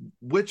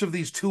of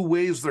these two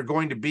ways they're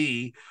going to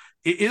be?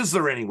 Is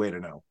there any way to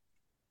know?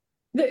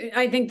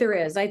 I think there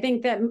is. I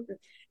think that,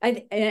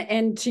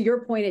 and to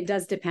your point, it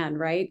does depend,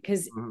 right?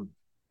 Because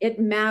it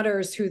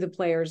matters who the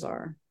players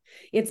are.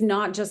 It's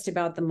not just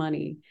about the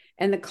money,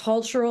 and the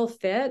cultural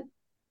fit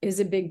is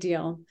a big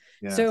deal.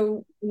 Yeah.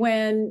 So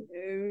when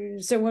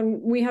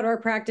we had our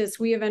practice,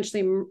 we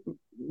eventually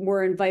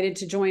were invited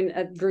to join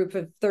a group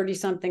of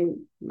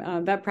 30-something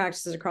vet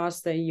practices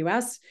across the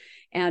US,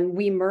 and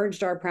we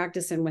merged our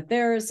practice in with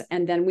theirs,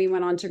 and then we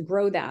went on to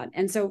grow that.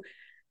 And so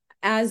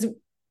as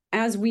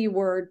we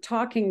were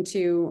talking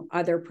to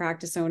other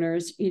practice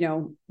owners,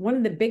 one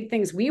of the big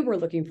things we were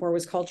looking for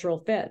was cultural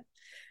fit.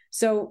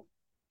 So,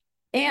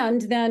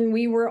 and then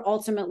we were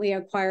ultimately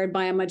acquired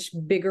by a much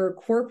bigger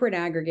corporate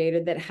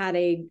aggregator that had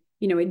a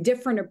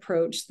different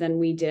approach than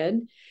we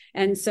did.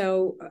 And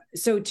so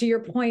to your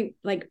point,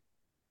 like,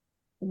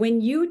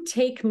 when you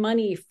take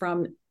money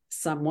from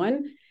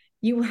someone,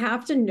 you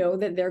have to know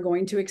that they're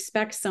going to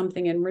expect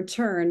something in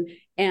return.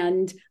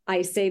 And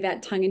I say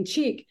that tongue in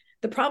cheek.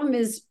 The problem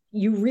is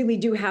you really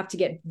do have to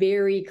get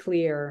very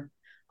clear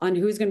on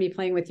who's going to be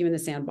playing with you in the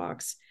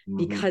sandbox,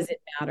 because it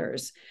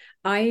matters.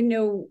 I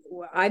know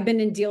I've been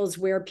in deals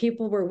where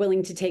people were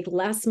willing to take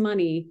less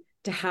money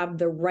to have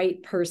the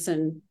right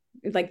person,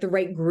 like the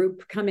right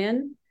group, come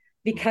in,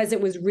 because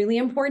it was really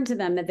important to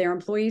them that their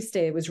employees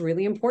stay. It was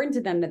really important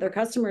to them that their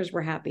customers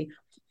were happy.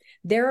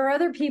 There are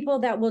other people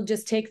that will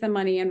just take the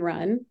money and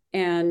run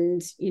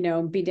and,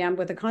 be damned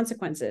with the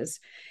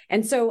consequences.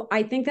 And so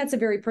I think that's a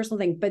very personal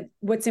thing. But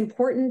what's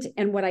important,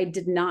 and what I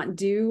didn't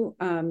do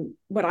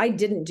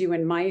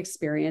in my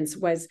experience,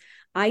 was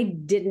I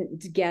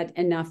didn't get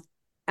enough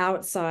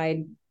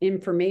outside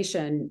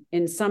information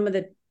in some of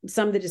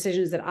the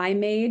decisions that I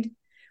made,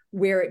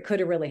 where it could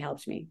have really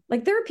helped me.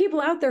 Like, there are people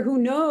out there who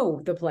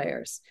know the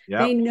players. Yep.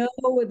 They know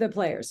the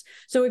players.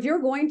 So if you're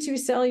going to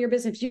sell your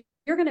business,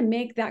 you're going to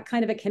make that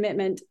kind of a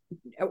commitment,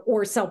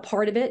 or sell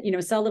part of it,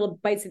 sell little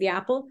bites of the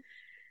apple,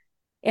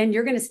 and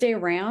you're going to stay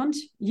around,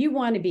 you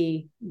want to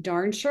be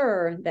darn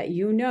sure that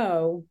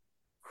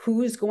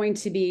who's going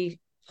to be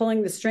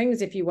pulling the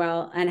strings, if you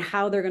will, and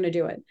how they're going to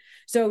do it.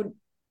 So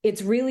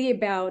it's really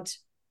about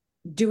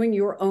doing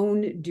your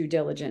own due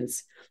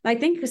diligence. I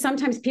think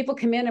sometimes people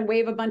come in and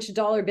wave a bunch of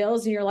dollar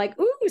bills and you're like,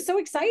 ooh, so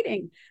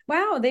exciting.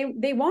 Wow,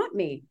 they want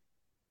me.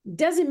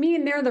 Doesn't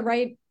mean they're the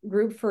right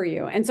group for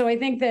you. And so I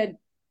think that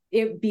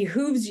it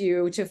behooves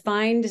you to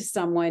find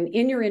someone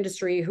in your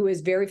industry who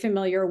is very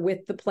familiar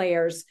with the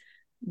players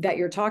that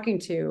you're talking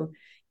to,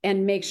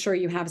 and make sure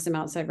you have some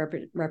outside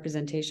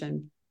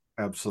representation.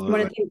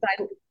 Absolutely.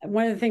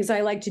 One of the things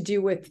I like to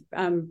do with,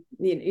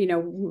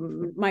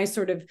 my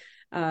sort of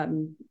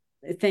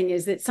thing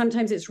is that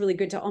sometimes it's really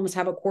good to almost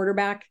have a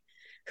quarterback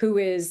who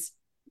is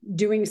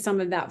doing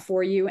some of that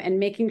for you and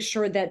making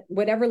sure that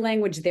whatever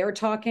language they're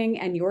talking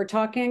and you're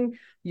talking,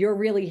 you're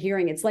really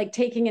hearing. It's like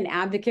taking an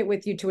advocate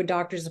with you to a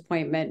doctor's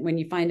appointment when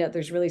you find out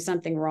there's really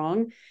something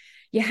wrong.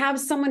 You have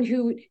someone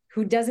who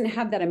doesn't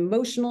have that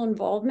emotional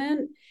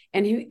involvement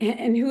and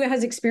who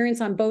has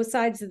experience on both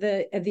sides of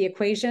the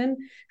equation,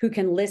 who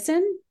can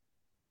listen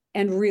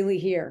and really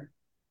hear.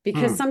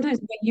 Because sometimes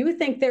what you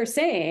think they're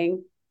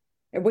saying,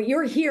 what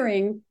you're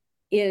hearing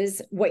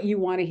is what you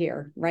want to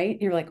hear, right?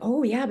 And you're like,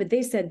 oh yeah, but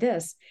they said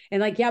this.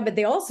 And like, yeah, but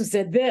they also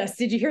said this.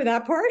 Did you hear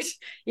that part?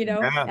 Yeah.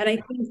 And I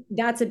think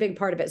that's a big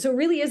part of it. So it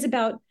really is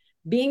about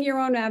being your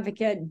own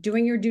advocate,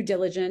 doing your due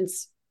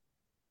diligence,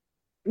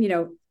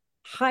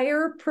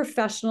 hire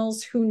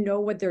professionals who know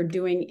what they're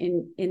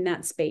doing in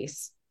that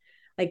space.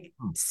 Like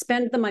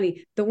spend the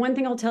money. The one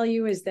thing I'll tell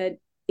you is that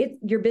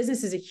your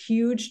business is a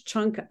huge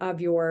chunk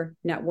of your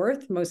net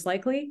worth, most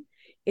likely.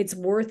 It's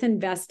worth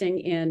investing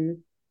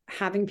in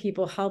having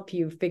people help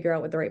you figure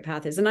out what the right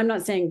path is. And I'm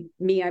not saying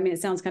me, I mean,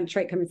 it sounds kind of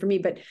trite coming from me,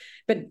 but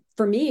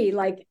for me,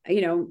 like,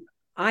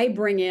 I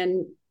bring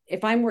in,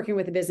 if I'm working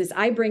with a business,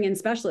 I bring in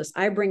specialists,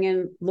 I bring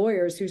in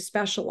lawyers who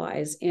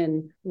specialize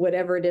in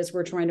whatever it is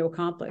we're trying to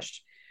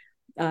accomplish,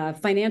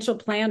 financial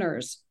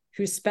planners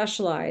who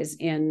specialize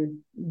in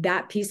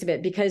that piece of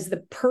it, because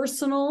the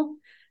personal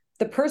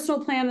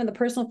plan and the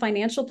personal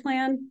financial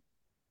plan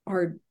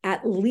are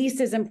at least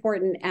as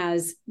important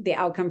as the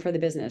outcome for the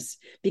business,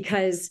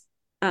 because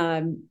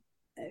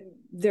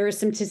there are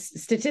some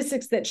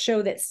statistics that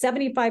show that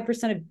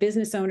 75% of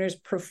business owners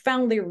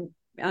profoundly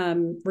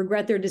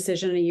regret their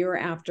decision a year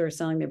after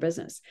selling their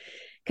business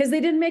because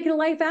they didn't make it a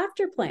life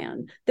after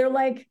plan. They're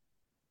like,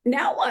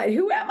 now what?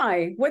 Who am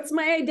I? What's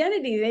my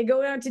identity? They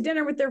go out to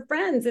dinner with their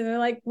friends and they're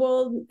like,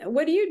 well,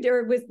 what do you do?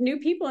 Or with new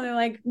people? And they're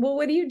like, well,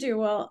 what do you do?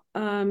 Well,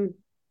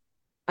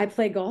 I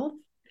play golf.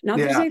 Not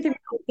that there's anything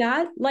wrong with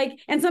that. Like,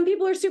 and some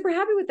people are super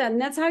happy with that.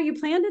 And that's how you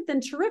planned it.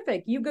 Then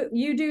terrific. You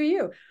do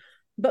you.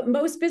 But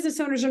most business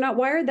owners are not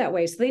wired that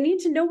way. So they need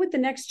to know what the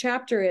next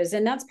chapter is.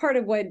 And that's part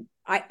of what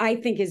I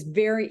think is a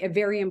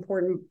very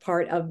important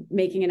part of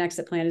making an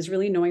exit plan, is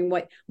really knowing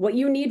what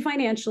you need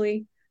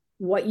financially,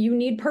 what you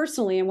need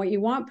personally, and what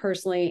you want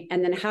personally,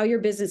 and then how your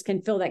business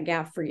can fill that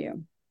gap for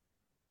you.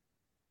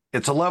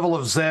 It's a level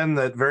of Zen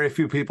that very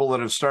few people that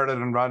have started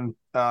and run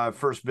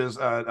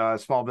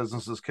small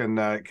businesses can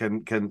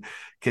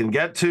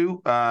get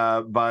to.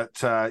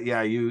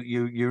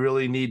 You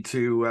really need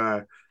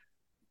to.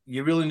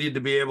 You really need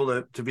to be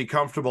able to be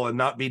comfortable and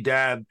not be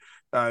dad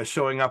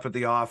showing up at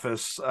the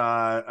office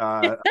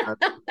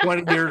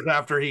 20 years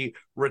after he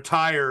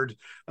retired.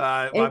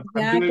 Exactly.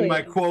 I'm doing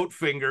my quote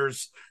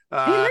fingers.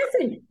 Hey,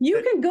 listen,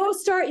 you could go.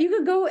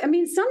 I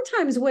mean,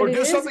 sometimes what it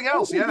is, something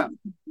else. Yeah.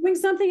 Doing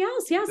something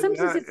else. Yeah.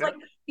 Sometimes it's like,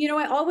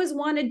 I always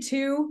wanted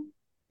to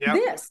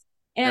this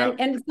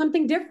and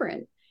something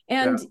different.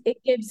 And it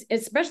gives,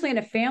 especially in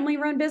a family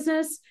run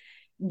business,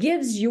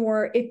 gives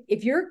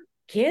if your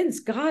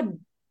kids, God,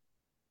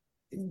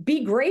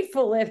 be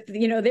grateful if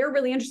they're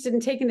really interested in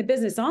taking the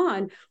business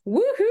on.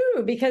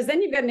 Woohoo! Because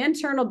then you've got an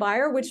internal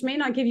buyer, which may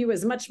not give you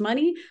as much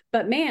money,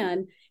 but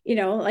man,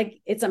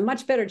 it's a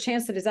much better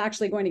chance that it's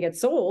actually going to get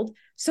sold.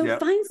 So find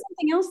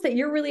something else that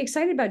you're really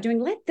excited about doing.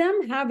 Let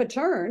them have a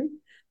turn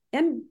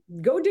and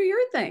go do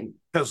your thing.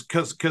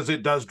 Because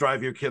it does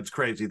drive your kids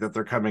crazy that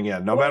they're coming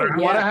in, no matter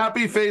what a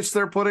happy face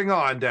they're putting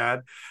on,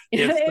 Dad.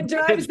 It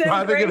drives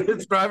them crazy.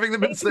 It's driving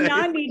them insane. They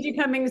not need you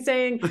coming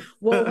saying,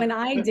 "Well, when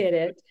I did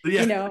it,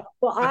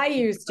 well, I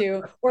used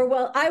to," or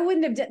 "Well, I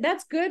wouldn't have."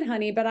 That's good,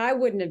 honey, but I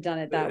wouldn't have done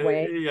it that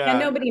way. And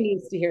nobody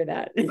needs to hear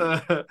that.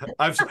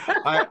 I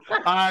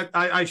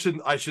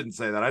shouldn't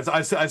say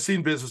that. I've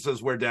seen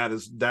businesses where dad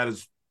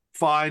is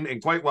fine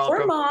and quite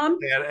welcome. Or mom.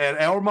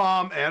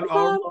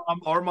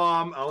 Or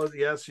mom. Oh,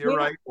 yes, you're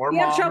right. Or we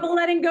mom. Have trouble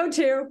letting go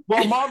too.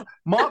 Well,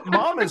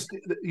 mom is,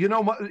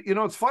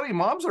 it's funny.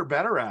 Moms are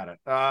better at it.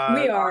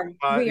 We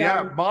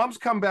are. Moms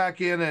come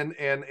back in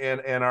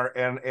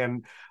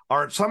and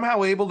are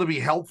somehow able to be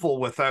helpful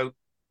without,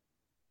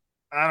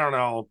 I don't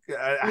know,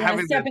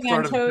 having stepping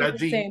on toes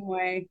the same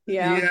way.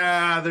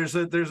 Yeah. There's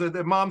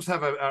a moms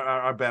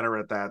are better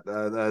at that.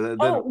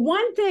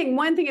 One thing.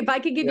 If I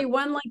could give you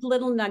one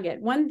little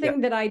nugget, one thing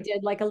that I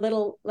did, like a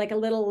little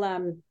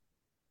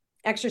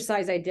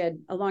exercise I did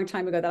a long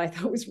time ago that I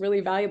thought was really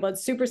valuable.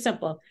 It's super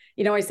simple.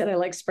 I said I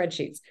like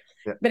spreadsheets,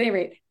 but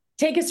anyway,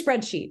 take a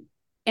spreadsheet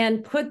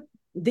and put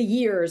the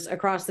years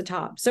across the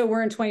top. So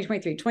we're in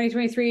 2023,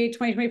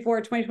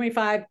 2024,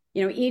 2025.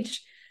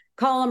 Each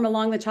column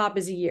along the top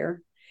is a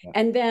year.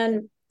 And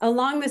then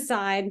along the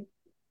side,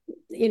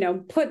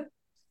 put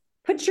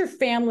your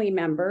family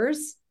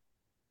members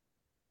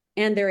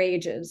and their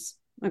ages.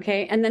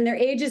 Okay. And then their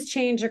ages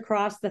change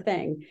across the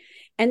thing.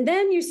 And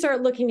then you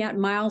start looking at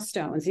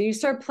milestones and you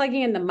start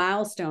plugging in the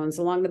milestones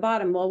along the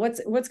bottom. Well, what's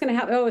going to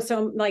happen? Oh,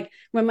 so like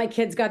when my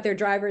kids got their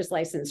driver's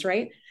license,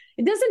 right?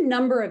 It does a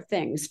number of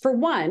things. For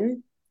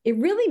one, it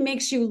really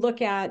makes you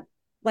look at,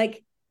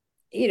 like,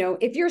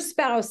 if your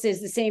spouse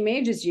is the same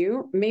age as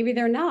you, maybe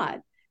they're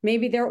not.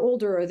 Maybe they're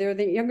older or they're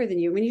younger than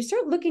you. When you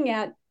start looking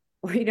at,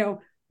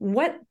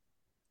 what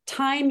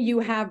time you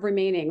have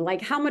remaining,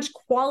 like how much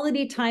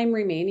quality time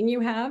remaining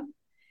you have,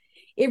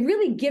 it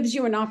really gives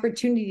you an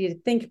opportunity to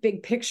think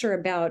big picture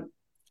about.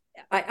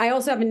 I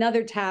also have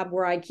another tab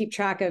where I keep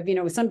track of,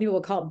 some people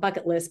will call it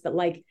bucket list, but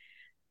like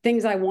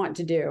things I want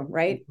to do,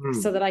 right? Mm-hmm.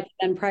 So that I can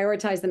then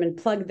prioritize them and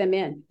plug them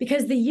in,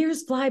 because the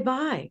years fly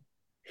by.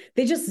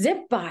 They just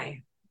zip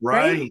by.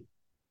 Right.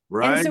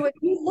 And so if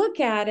you look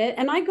at it,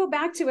 and I go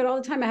back to it all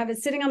the time, I have it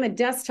sitting on the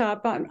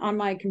desktop on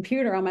my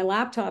computer, on my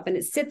laptop, and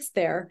it sits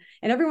there.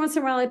 And every once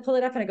in a while I pull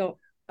it up and I go,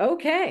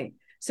 okay.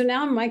 So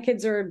now my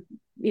kids are,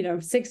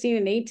 16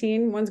 and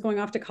 18, one's going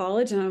off to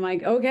college. And I'm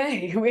like,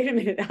 okay, wait a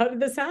minute, how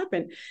did this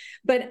happen?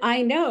 But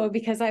I know,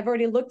 because I've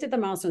already looked at the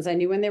milestones. I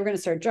knew when they were going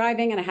to start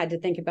driving, and I had to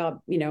think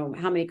about,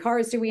 how many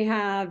cars do we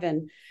have?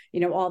 And,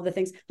 all the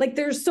things. Like,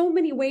 there's so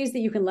many ways that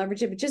you can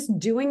leverage it, but just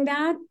doing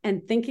that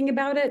and thinking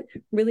about it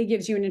really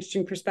gives you an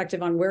interesting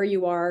perspective on where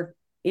you are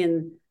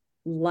in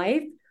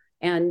life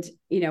and,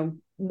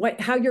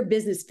 how your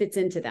business fits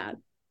into that.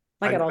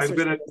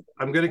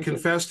 I'm going to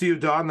confess to you,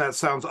 Dawn, that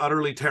sounds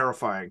utterly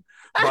terrifying.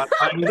 But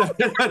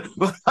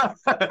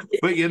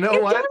but you know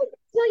what?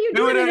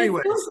 Do it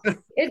anyways.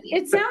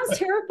 It sounds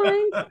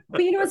terrifying, but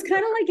it's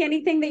kind of like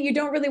anything that you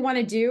don't really want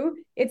to do.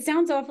 It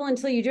sounds awful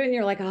until you do it, and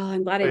you're like, oh,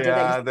 I'm glad I did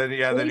that. Then you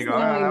go,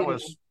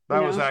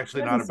 that was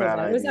actually not a bad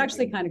idea. It was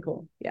actually kind of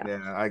cool. Yeah.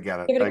 Yeah, I get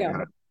it. Give it a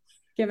go.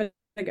 Give it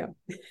a go.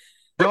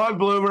 Dawn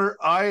Bloomer,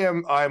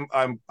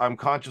 I'm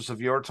conscious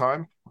of your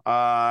time.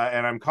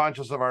 And I'm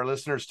conscious of our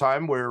listeners'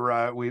 time.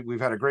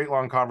 We've had a great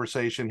long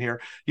conversation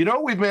here. You know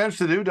what we've managed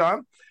to do,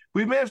 Dawn?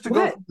 We've managed to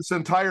go through this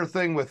entire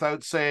thing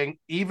without saying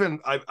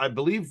even, I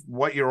believe,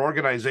 what your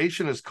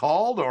organization is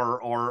called, or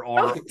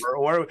well, that's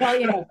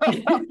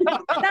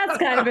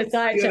kind of a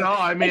side show.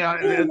 I mean, I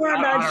don't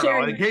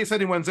know, in case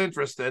anyone's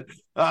interested.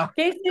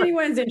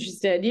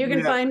 You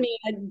can find me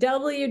at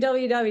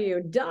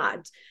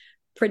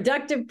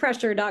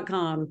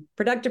www.productivepressure.com.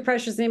 Productive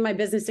Pressure is the name of my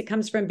business. It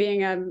comes from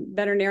being a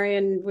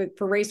veterinarian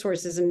for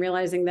racehorses and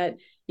realizing that,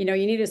 you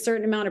need a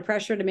certain amount of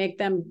pressure to make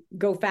them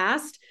go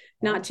fast,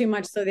 not too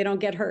much so they don't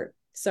get hurt.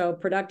 So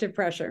Productive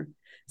Pressure.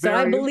 So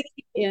I believe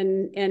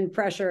in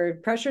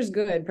pressure. Pressure's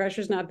good.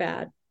 Pressure's not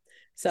bad.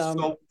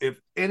 So if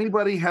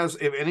anybody has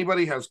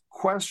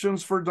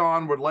questions for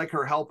Dawn, would like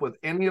her help with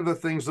any of the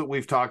things that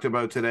we've talked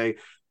about today,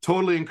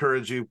 totally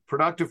encourage you.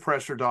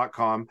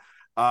 Productivepressure.com.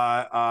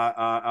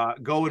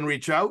 Go and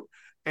reach out.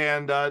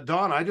 And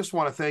Dawn, I just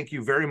want to thank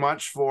you very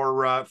much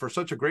for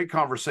such a great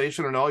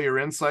conversation and all your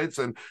insights.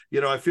 And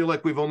I feel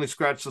like we've only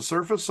scratched the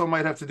surface, so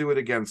might have to do it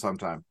again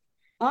sometime.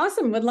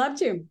 Awesome, would love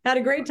to. Had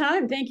a great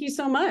time. Thank you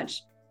so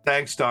much.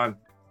 Thanks, Dawn.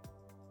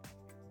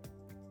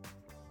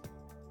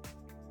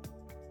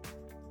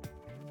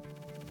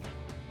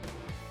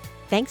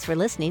 Thanks for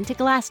listening to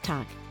Glass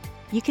Talk.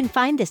 You can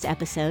find this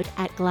episode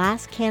at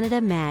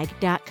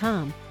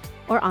glasscanadamag.com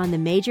or on the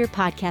major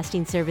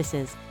podcasting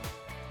services.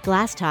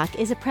 Glass Talk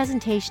is a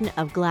presentation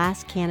of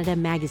Glass Canada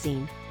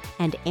Magazine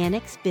and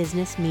Annex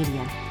Business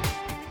Media.